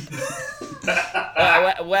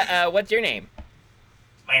 What's your name?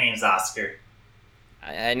 My name's Oscar.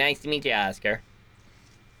 Nice to meet you, Oscar.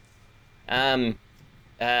 Yeah.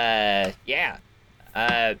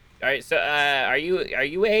 All right. So, are you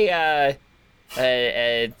an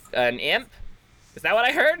imp? Is that what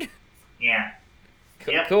I heard? Yeah.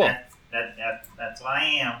 Yep, cool. That's what I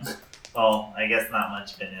am. Well, I guess not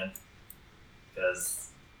much of an imp. Because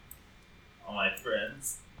all my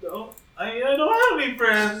friends don't. I don't have any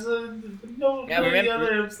friends. No other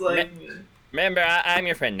imps like me. Remember, I'm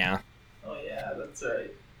your friend now. Oh yeah, that's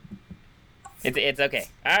right. It's okay.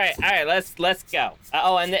 All right. Let's go.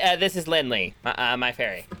 And this is Lindley, my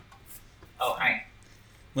fairy. Oh hi.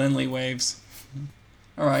 Lindley waves.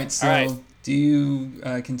 All right. So, All right. do you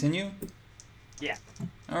continue? Yeah.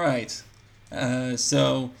 All right.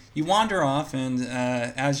 So you wander off, and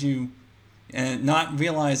as you, not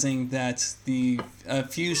realizing that a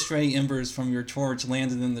few stray embers from your torch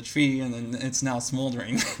landed in the tree, and then it's now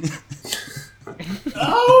smoldering.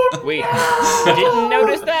 Oh, We didn't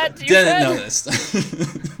notice that. Didn't notice.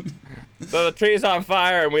 So the tree's on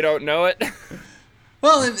fire, and we don't know it.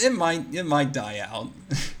 Well, it might die out.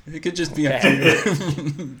 It could just be a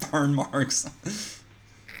few burn marks.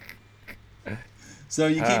 So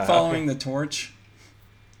you keep following the torch.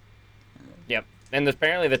 Yep. And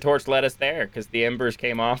apparently the torch led us there because the embers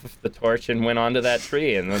came off of the torch and went onto that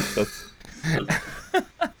tree, and that's...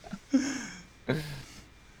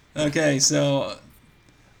 Okay, so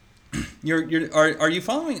are you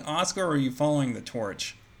following Oscar or are you following the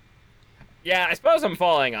torch? Yeah, I suppose I'm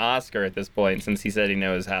following Oscar at this point since he said he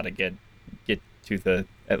knows how to get to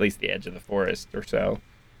at least the edge of the forest or so.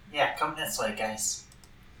 yeah, come this way, guys.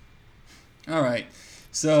 All right.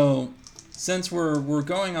 So since we're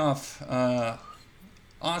going off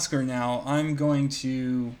Oscar now, I'm going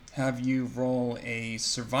to have you roll a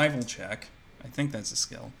survival check. I think that's a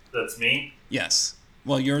skill. That's me. Yes.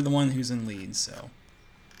 Well, you're the one who's in lead, so.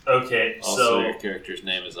 Okay, Also, your character's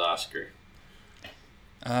name is Oscar.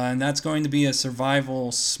 And that's going to be a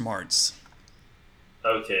survival smarts.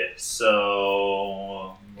 Okay,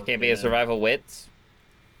 so Can't be a survival wits.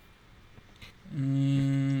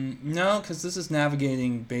 No, because this is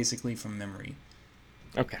navigating basically from memory.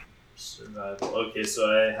 Okay. Survival. Okay, so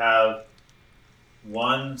I have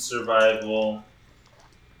one survival,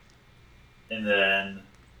 and then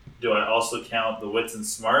do I also count the wits and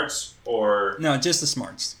smarts, or No, just the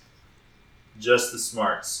smarts. just the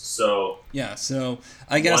smarts? So Yeah, so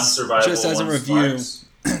I one guess survival, just as a one review, smarts.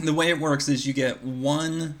 the way it works is you get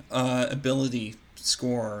one ability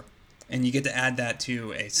score, and you get to add that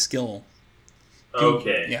to a skill.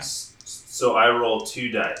 Okay. Yeah. So I roll 2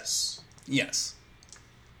 dice, Yes.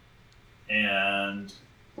 and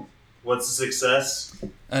what's the success?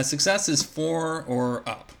 Success is 4 or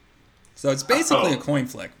up. So it's basically Oh. a coin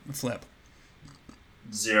flip.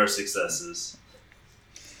 0 successes.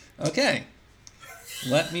 Okay.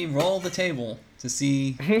 Let me roll the table to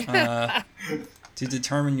see, to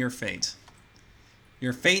determine your fate.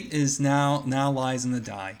 Your fate is now lies in the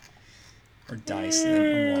die. Or dice. I'm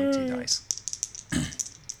rolling 2 dice.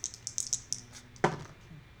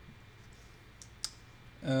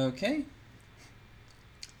 Okay.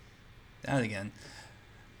 That again.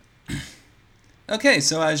 Okay,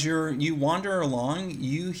 so as you wander along,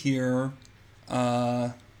 you hear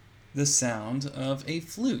the sound of a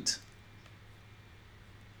flute.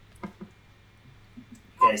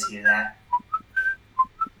 You guys hear that?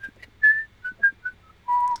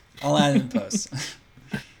 I'll add it in post.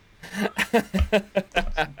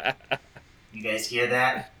 You guys hear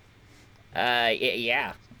that?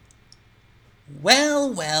 Yeah.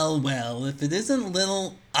 Well, if it isn't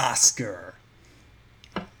little Oscar.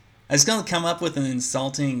 I was going to come up with an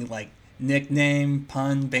insulting, nickname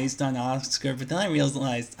pun based on Oscar, but then I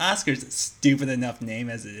realized Oscar's a stupid enough name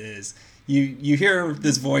as it is. You hear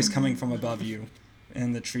this voice coming from above you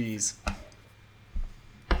in the trees.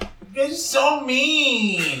 You guys are so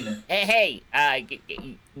mean. Hey,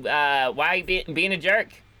 why are you being a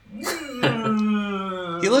jerk?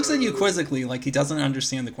 He looks at you quizzically, like he doesn't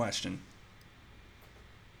understand the question.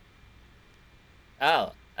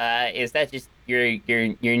 Oh, is that just your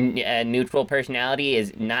neutral personality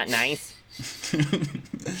is not nice?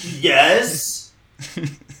 Yes.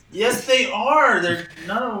 Yes, they are.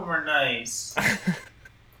 None of them are nice.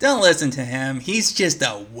 Don't listen to him. He's just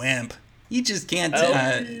a wimp. He just can't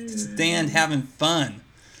stand having fun.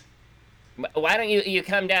 Why don't you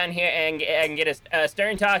come down here and get a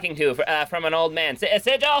stern talking to from an old man?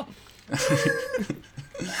 Sigil?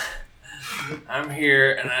 I'm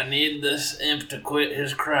here, and I need this imp to quit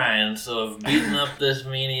his crying, so if beating up this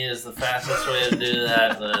meanie is the fastest way to do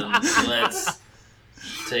that, then let's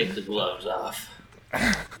take the gloves off.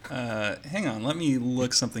 Hang on, let me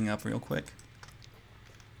look something up real quick.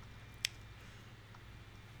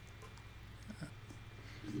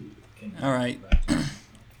 All right.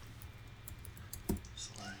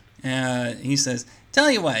 He says, "Tell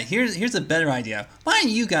you what, here's a better idea. Why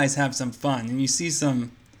don't you guys have some fun?" And you see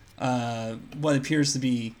some what appears to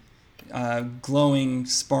be glowing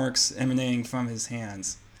sparks emanating from his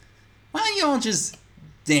hands. Why don't you all just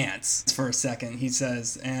dance for a second? He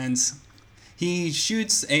says, and he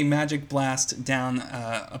shoots a magic blast down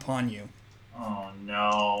upon you. Oh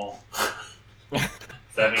no! Does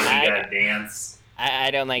that mean you gotta dance?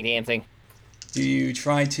 I don't like dancing. Do you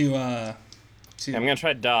try to? I'm gonna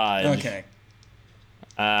try dodge. Okay.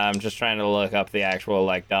 I'm just trying to look up the actual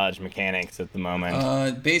dodge mechanics at the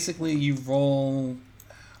moment. Basically, you roll.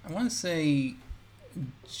 I want to say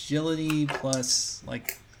agility plus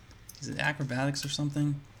is it acrobatics or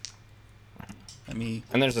something? Let me.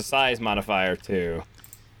 And there's a size modifier too.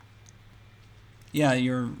 Yeah,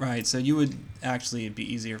 you're right. So you would actually it'd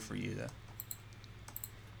be easier for you to.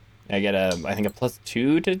 I get I think a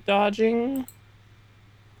 +2 to dodging.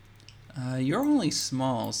 You're only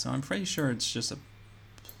small, so I'm pretty sure it's just a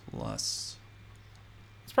plus.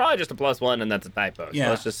 It's probably just a +1, and that's a typo.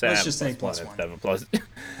 Yeah, so let's just say +1 instead of a plus.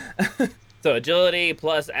 So agility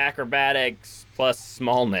plus acrobatics plus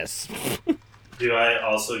smallness. Do I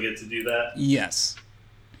also get to do that? Yes.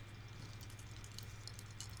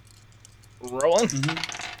 Rolling.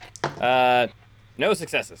 Mm-hmm. No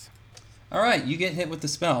successes. All right, you get hit with the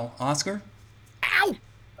spell, Oscar. Ow!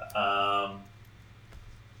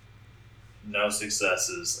 No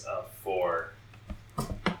successes. 4.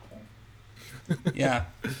 Yeah.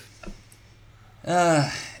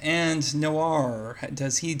 And Noir,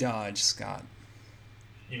 does he dodge, Scott?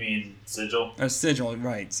 You mean Sigil? Or Sigil,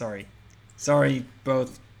 right, sorry. Sorry,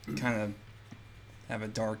 both kind of have a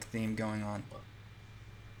dark theme going on.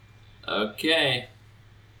 Okay.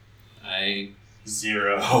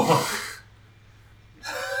 0.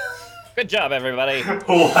 Good job, everybody.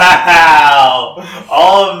 Wow!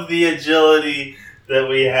 All of the agility that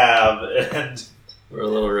we have, and We're a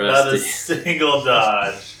little not a rusty. single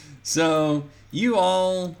dodge. So you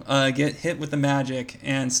all get hit with the magic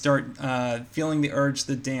and start feeling the urge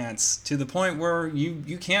to dance to the point where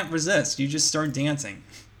you can't resist. You just start dancing.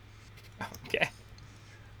 Okay.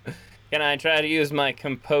 Can I try to use my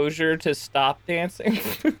composure to stop dancing?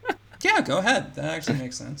 Yeah, go ahead. That actually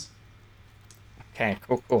makes sense. Okay,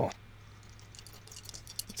 cool.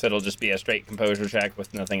 So it'll just be a straight composure check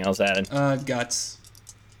with nothing else added. Guts.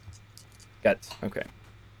 Guts. Okay.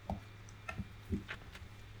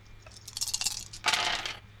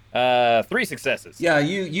 3 successes. Yeah,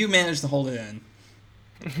 you managed to hold it in.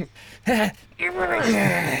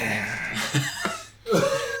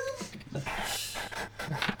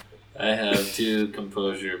 I have 2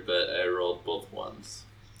 composure, but I rolled both ones.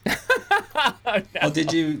 Oh, no. Oh,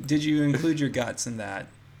 did you include your guts in that?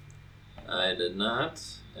 I did not,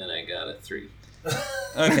 and I got a 3.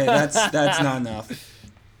 Okay, that's not enough.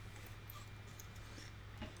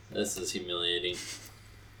 This is humiliating.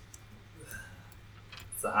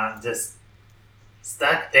 So I'm just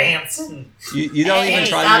stuck dancing. You don't even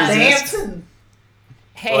try Stop to resist. dancing.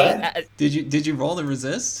 Hey, What? Did you roll to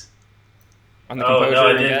resist? on the Oh composure. no, I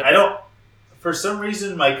and didn't. guts? I don't. For some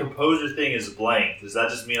reason, my composure thing is blank. Does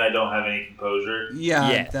that just mean I don't have any composure? Yeah,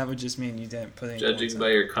 Yes. that would just mean you didn't put any Judging points by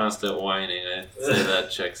in. your constant whining, I'd say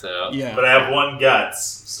that checks out. Yeah. But I have 1 guts,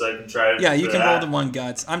 so I can try. Yeah, you for can that. roll the 1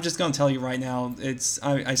 guts. I'm just gonna tell you right now.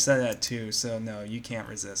 I said that too, so no, you can't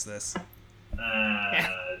resist this.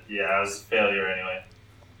 Yeah, I was a failure anyway.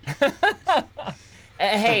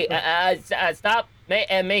 Hey, stop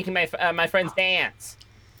making my friends dance.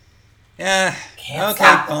 Yeah. Can't Okay,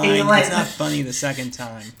 stop the fine. feeling. It's not funny the second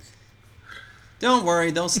time. Don't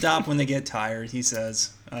worry, they'll stop when they get tired, he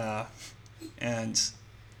says. And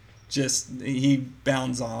he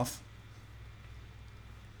bounds off.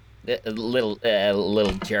 Little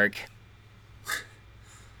jerk.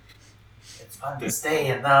 It's fun to stay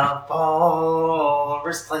in the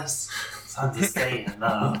forest place. It's fun to stay in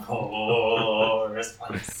the forest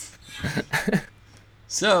place.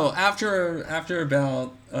 So after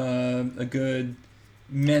about a good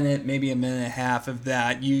minute, maybe a minute and a half of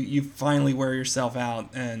that, you finally wear yourself out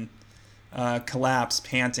and collapse,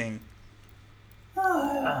 panting.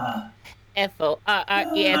 FOREST.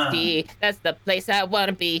 That's the place I want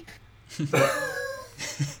to be.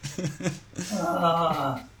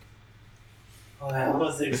 Oh, that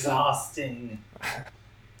was exhausting.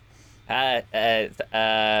 Yeah.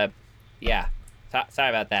 Sorry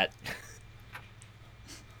about that.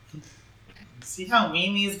 See how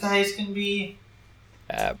mean these guys can be?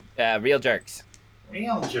 Real jerks.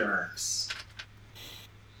 Real jerks.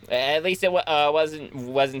 At least it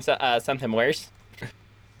wasn't something worse.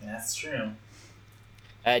 That's true.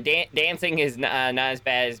 Dancing is not as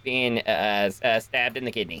bad as being stabbed in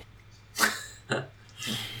the kidney.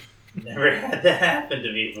 Never had that happen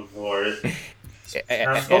to me before.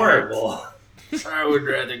 That's horrible. I would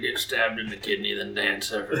rather get stabbed in the kidney than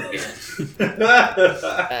dance ever again.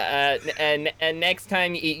 And next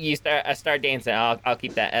time you start dancing, I'll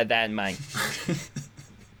keep that in mind.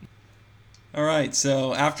 All right,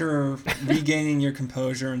 so after regaining your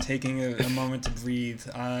composure and taking a moment to breathe,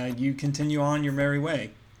 you continue on your merry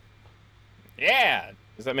way. Yeah.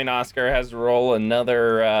 Does that mean Oscar has to roll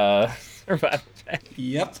another survival check?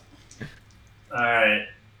 Yep. Alright.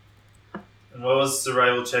 And what was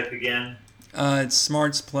survival check again? It's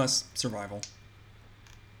smarts plus survival.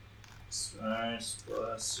 Smarts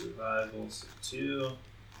plus survival, so 2.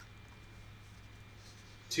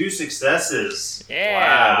 2 successes. Yeah,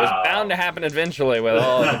 Wow. it was bound to happen eventually with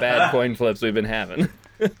all the bad coin flips we've been having.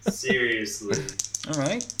 Seriously. All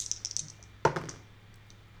right.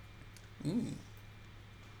 Ooh.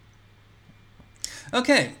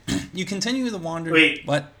 Okay, you continue the wander. Wait.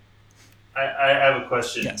 What? I have a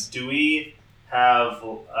question. Yes. Do we have,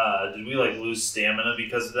 did we like lose stamina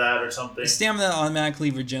because of that or something? Stamina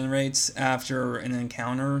automatically regenerates after an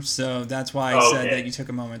encounter, so that's why I said Okay. that you took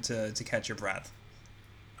a moment to catch your breath.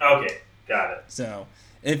 Okay, got it. So,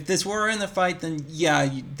 if this were in the fight, then yeah,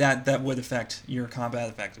 that would affect your combat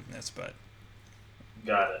effectiveness, but...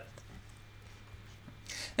 Got it.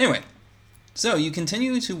 Anyway, so you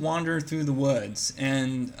continue to wander through the woods,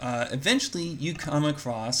 and eventually you come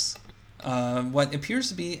across what appears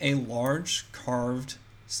to be a large carved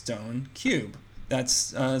stone cube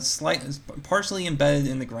that's partially embedded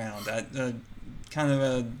in the ground at kind of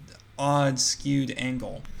a odd, skewed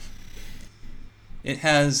angle. It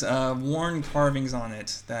has worn carvings on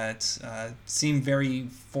it that seem very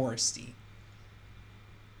foresty.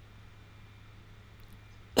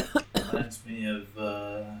 Reminds me of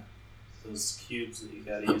those cubes that you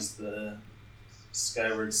gotta use the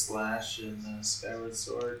Skyward Slash and the Skyward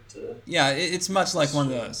Sword to... Yeah, it's much like one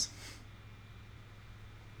of those.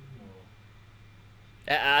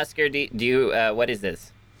 Oscar, do you what is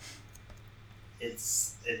this?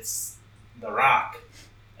 It's The Rock.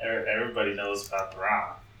 Everybody knows about The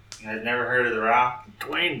Rock. You guys never heard of The Rock?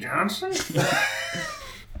 Dwayne Johnson?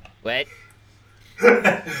 What?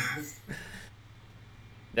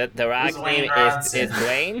 The Rock's Who's name Dwayne is Johnson?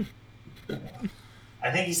 Dwayne? I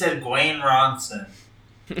think he said Dwayne Ronson.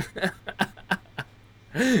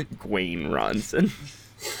 Dwayne Ronson.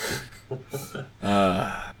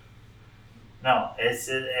 No, it's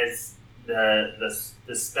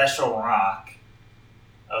the special rock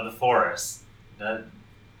of the forest. I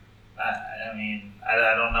mean,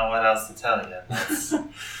 I don't know what else to tell you.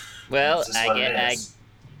 Well, that's just what it I is.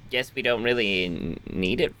 guess we don't really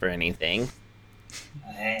need it for anything.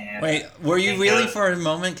 Wait, were you Think really of- for a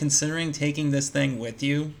moment considering taking this thing with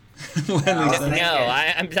you? When we I was said-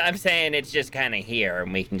 thinking- No, I'm saying it's just kind of here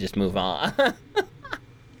and we can just move on.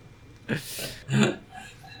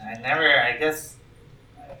 I guess,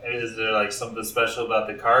 is there like something special about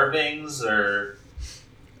the carvings or?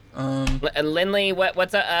 Lindley,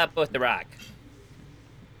 what's up with the rock?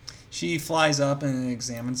 She flies up and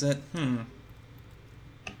examines it.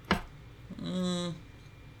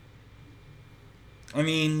 I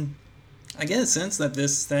mean, I get a sense that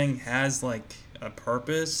this thing has, like, a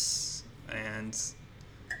purpose, and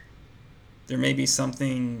there may be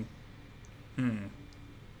something... I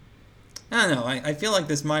don't know. I feel like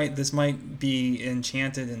this might be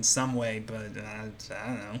enchanted in some way, but I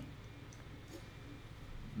don't know.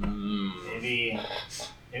 Maybe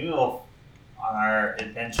we'll, on our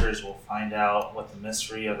adventures, we'll find out what the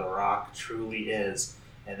mystery of the rock truly is,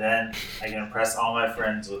 and then I can impress all my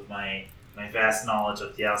friends with my my vast knowledge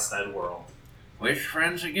of the outside world. Which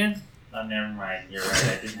friends again? Oh, never mind. You're right.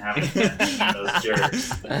 I didn't have any friends. Those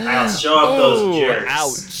jerks. I'll show up those jerks.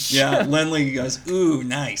 Ouch. Yeah, Lindley goes, ooh,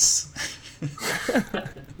 nice.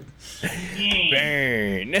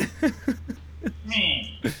 Burn.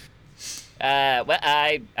 Well,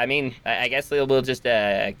 I mean, I guess we'll just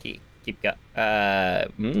keep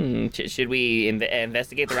going. Should we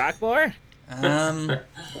investigate the rock more?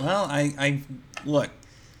 Well, I look.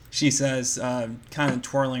 She says, kind of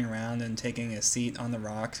twirling around and taking a seat on the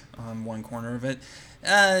rock on one corner of it.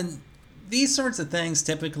 These sorts of things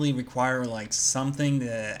typically require like something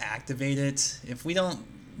to activate it. If we don't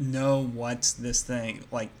know what this thing,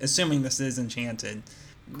 like, assuming this is enchanted,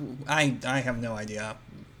 I have no idea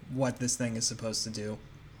what this thing is supposed to do.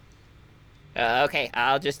 Okay,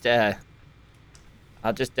 I'll just write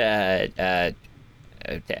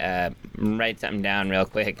something down real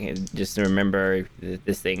quick. Just to remember that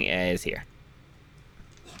this thing is here.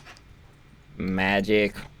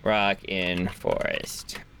 Magic rock in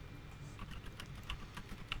forest.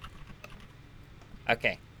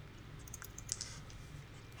 Okay.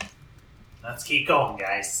 Let's keep going,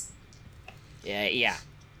 guys. Yeah.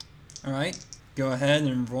 All right, go ahead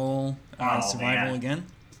and roll survival man. again.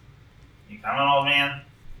 You coming, old man?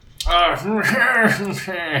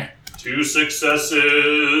 2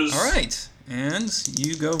 successes. All right, and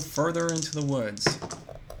you go further into the woods.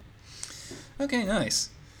 Okay, nice.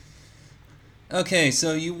 Okay,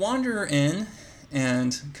 so you wander in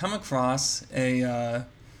and come across a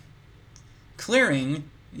clearing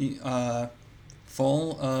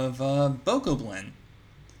full of bokoblin.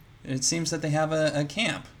 It seems that they have a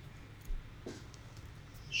camp.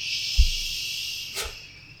 Shh.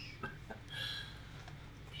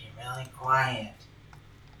 Be really quiet.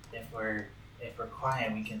 If we're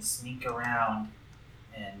quiet, we can sneak around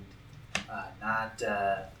and not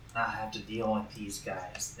have to deal with these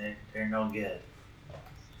guys. They're no good.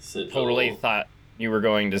 Totally thought you were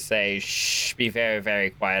going to say, shh, be very,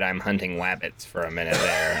 very quiet. I'm hunting wabbits for a minute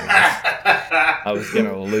there. I was going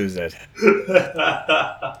to lose it.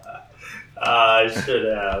 I should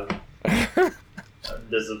have. I'm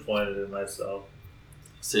disappointed in myself.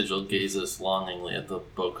 Sigil gazes longingly at the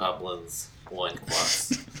Bokoblin's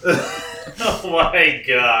loincloths. Oh my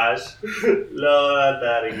gosh. No, not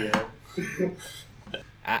that again.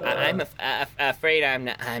 I'm afraid I'm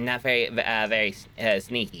not very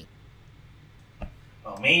sneaky.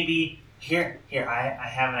 Well, maybe here. I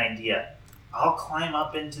have an idea. I'll climb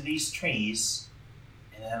up into these trees,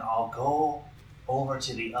 and then I'll go over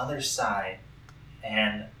to the other side,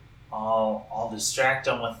 and I'll distract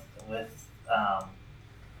them with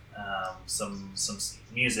some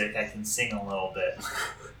music. I can sing a little bit.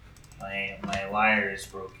 My lyre is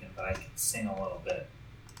broken, but I can sing a little bit,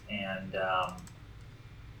 and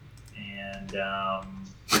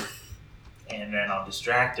then I'll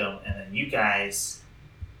distract them, and then you guys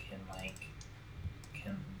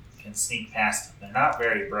can sneak past them. They're not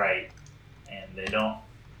very bright, and they're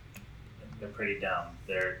pretty dumb.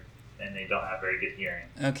 And they don't have very good hearing.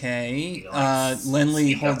 Okay, Like,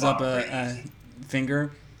 Lindley sneak holds up up on a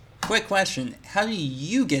finger. Quick question, how do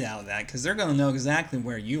you get out of that? Because they're going to know exactly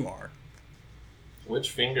where you are.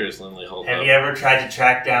 Which finger is Lindley holding Have up? you ever tried to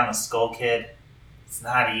track down a skull kid? It's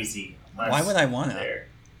not easy. Why would I want to? There.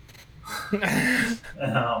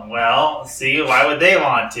 Well, see, why would they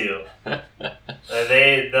want to? They'll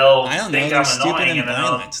I don't know, think they're I'm stupid annoying, and and then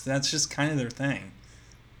violent. That's just kind of their thing.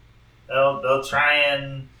 they'll try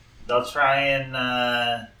and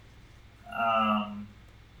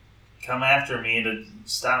come after me to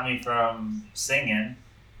stop me from singing,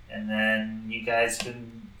 and then you guys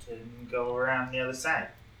can go around the other side.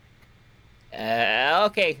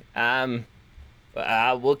 Okay.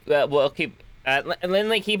 We'll keep.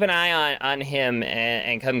 Lindley, keep an eye on him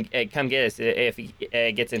and come get us if he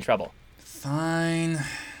gets in trouble. Fine.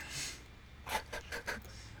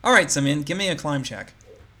 All right, Simeon, give me a climb check.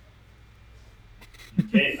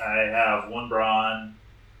 Okay, I have 1 brawn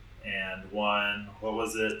and 1. What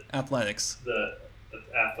was it? Athletics. The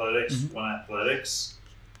athletics. Mhm. 1 athletics.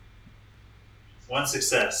 1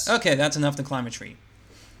 success. Okay, that's enough to climb a tree.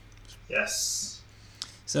 Yes.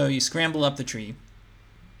 So you scramble up the tree.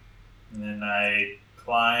 And then I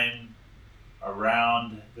climb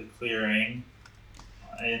around the clearing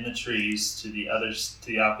in the trees to the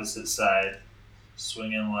opposite side,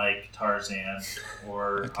 swinging like Tarzan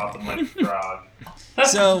or hopping like a frog.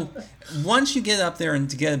 So once you get up there and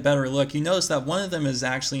to get a better look, you notice that one of them is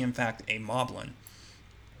actually, in fact, a moblin.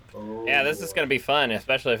 Oh, Yeah, this is going to be fun,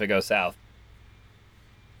 especially if it goes south.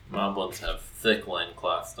 Moblins have thick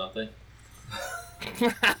loincloths, don't they?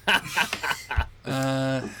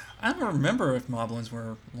 I don't remember if moblins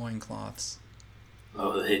wear loincloths.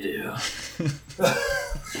 Oh, they do. Scott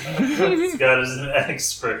is an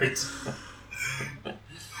expert.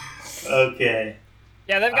 Okay.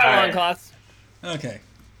 Yeah, they've got All right. loincloths. Okay.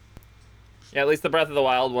 Yeah, at least the Breath of the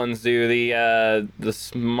Wild ones do. The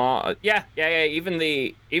small. Yeah. Even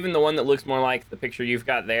the one that looks more like the picture you've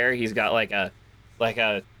got there. He's got like a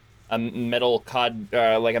metal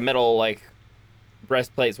like a metal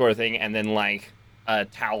breastplate sort of thing, and then like a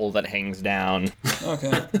towel that hangs down.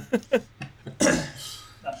 Okay.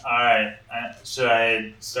 All right. Should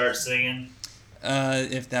I start singing?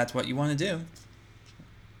 If that's what you want to do.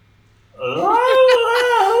 Are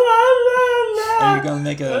Are you gonna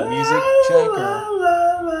make a music check or?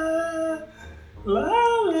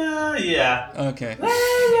 Yeah. Okay.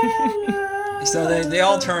 So they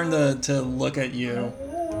all turn to look at you,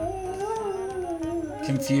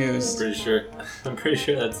 confused. I'm pretty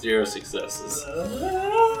sure that's 0 successes.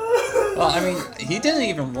 Well, I mean, he didn't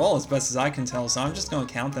even roll as best as I can tell, so I'm just gonna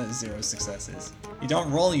count that as 0 successes. You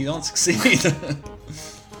don't roll, you don't succeed.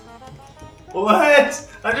 What?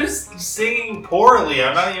 I'm just singing poorly.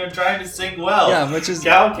 I'm not even trying to sing well. Yeah, which is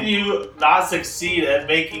How can you not succeed at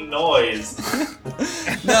making noise?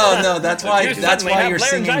 no. That's why You suddenly have you're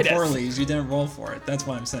singing laryngitis. poorly. Is you didn't roll for it. That's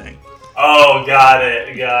what I'm saying. Oh, got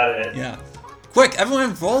it. Yeah. Quick,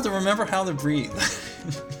 everyone, roll to remember how to breathe.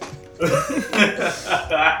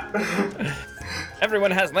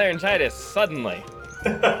 Everyone has laryngitis suddenly.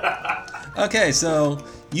 Okay, so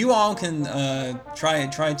you all can try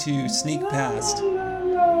to sneak past.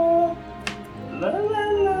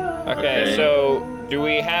 Okay, so do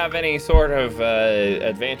we have any sort of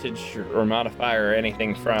advantage or modifier or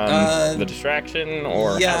anything from the distraction,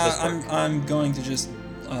 or Yeah, how's this work? I'm going to just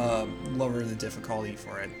lower the difficulty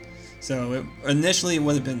for it. So initially it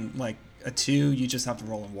would have been like a 2. You just have to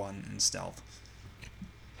roll a 1 in stealth.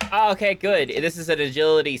 Oh, okay, good. This is an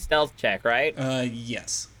agility stealth check, right?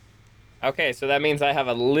 Yes. Okay, so that means I have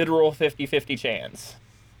a literal 50-50 chance.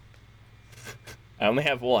 I only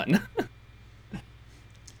have 1.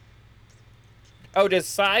 Oh, does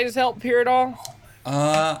size help here at all?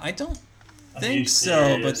 I don't Are think you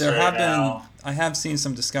so, but serious there right have now? been. I have seen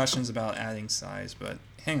some discussions about adding size, but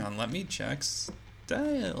hang on, let me check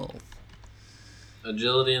stealth.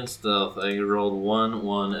 Agility and stealth. I rolled 1,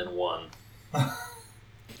 1, and 1. Oh,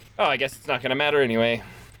 I guess it's not gonna matter anyway.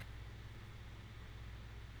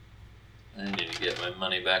 I need to get my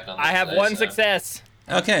money back on. I have dice 1 now. success.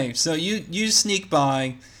 Okay, so you sneak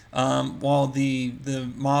by while the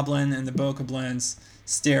moblin and the bokoblins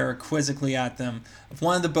stare quizzically at them.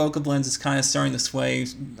 One of the bokoblins is kind of starting to sway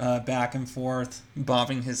back and forth,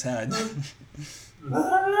 bobbing his head. To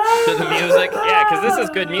the music? Yeah, because this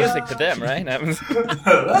is good music to them, right?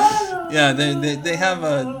 Yeah, they have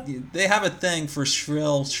a thing for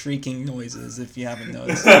shrill shrieking noises. If you haven't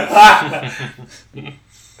noticed.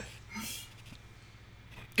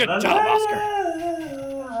 Good job,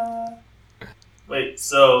 Oscar. Wait,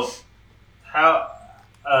 so how?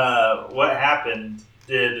 What happened?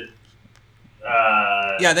 Did?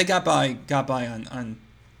 Yeah, they got by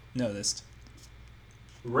unnoticed.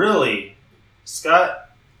 Really?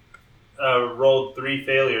 Scott rolled 3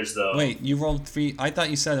 failures though. Wait, you rolled 3. I thought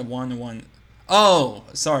you said a 1 to 1. Oh,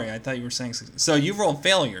 sorry. I thought you were saying so. You rolled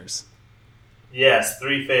failures. Yes,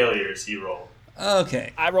 3 failures he rolled.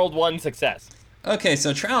 Okay. I rolled 1 success. Okay,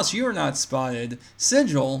 so Trouse, you are not spotted.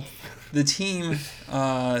 Sigil, the team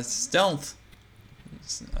stealth.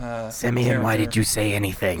 Simeon, why did you say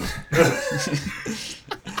anything?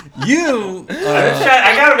 You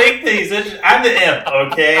I gotta make things interesting. I'm the imp,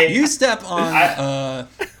 okay? you step on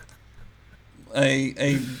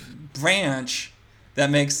a branch that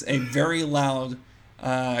makes a very loud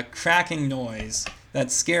cracking noise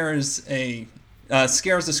that scares a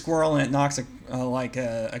squirrel, and it knocks a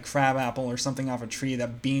crab apple or something off a tree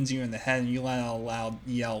that beans you in the head, and you let out a loud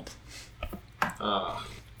yelp. Oh,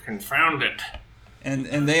 confound it.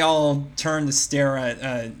 And they all turn to stare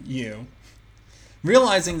at you.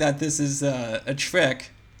 Realizing that this is a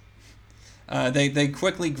trick, they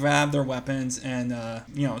quickly grab their weapons and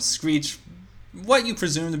screech what you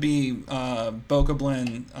presume to be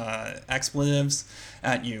bokoblin expletives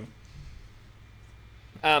at you.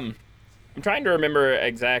 I'm trying to remember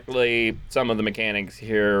exactly some of the mechanics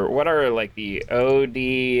here. What are like the OD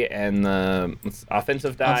and the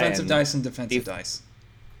offensive die? Offensive dice and defensive dice.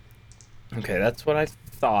 Okay, that's what I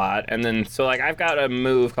thought. And then, so like I've got a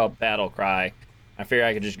move called Battle Cry. I figure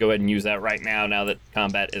I could just go ahead and use that right now that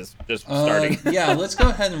combat is just starting. Yeah, let's go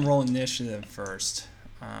ahead and roll initiative first.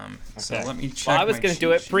 So Okay. let me check. Well, I was going to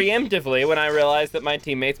do it preemptively when I realized that my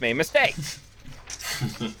teammates made mistakes.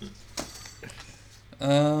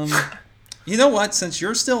 You know what? Since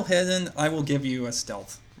you're still hidden, I will give you a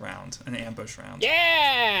stealth round, an ambush round.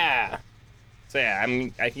 Yeah! So yeah,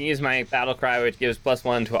 I can use my battle cry, which gives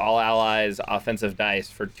 +1 to all allies offensive dice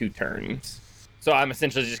for 2 turns. So I'm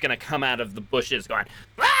essentially just gonna come out of the bushes going,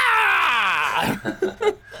 ah!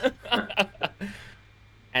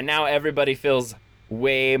 And now everybody feels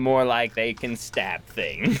way more like they can stab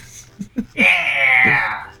things.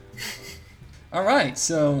 Yeah! All right,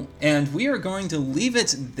 and we are going to leave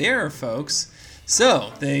it there, folks.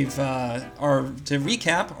 So to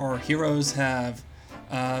recap, our heroes have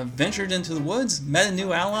ventured into the woods, met a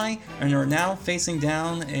new ally, and are now facing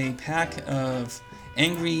down a pack of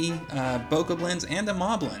angry bokoblins and a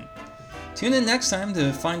moblin. Tune in next time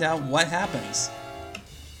to find out what happens.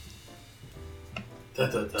 To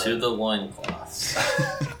the loincloths.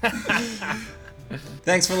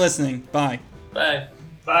 Thanks for listening. Bye. Bye.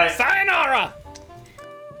 Bye. Sayonara!